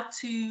how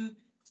to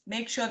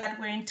make sure that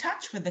we're in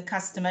touch with the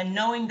customer,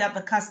 knowing that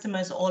the customer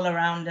is all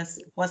around us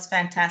was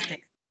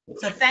fantastic.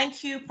 So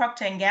thank you,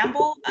 Procter &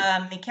 Gamble,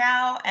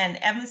 Mikhail and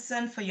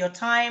Emerson, for your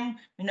time.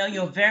 We know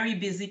you're very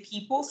busy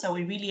people, so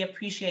we really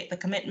appreciate the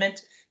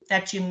commitment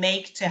that you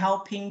make to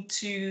helping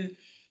to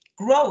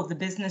grow the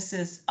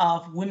businesses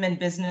of women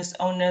business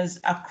owners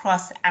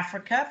across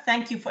Africa.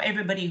 Thank you for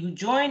everybody who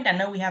joined. I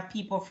know we have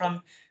people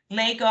from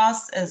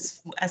Lagos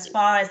as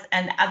far as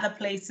and other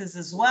places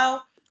as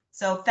well.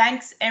 So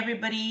thanks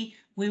everybody.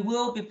 We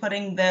will be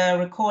putting the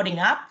recording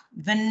up.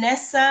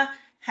 Vanessa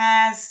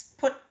has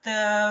put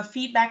the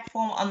feedback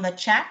form on the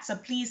chat, so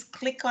please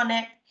click on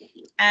it.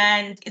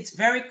 And it's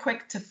very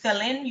quick to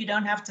fill in. You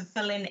don't have to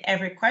fill in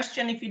every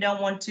question if you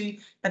don't want to,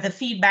 but the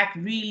feedback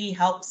really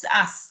helps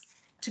us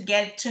to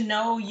get to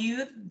know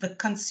you, the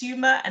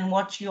consumer, and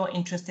what you're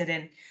interested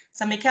in.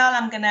 So Mikhail,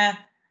 I'm gonna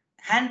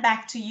hand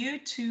back to you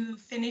to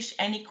finish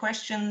any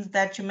questions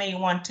that you may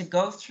want to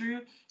go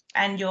through,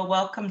 and you're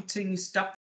welcome to stop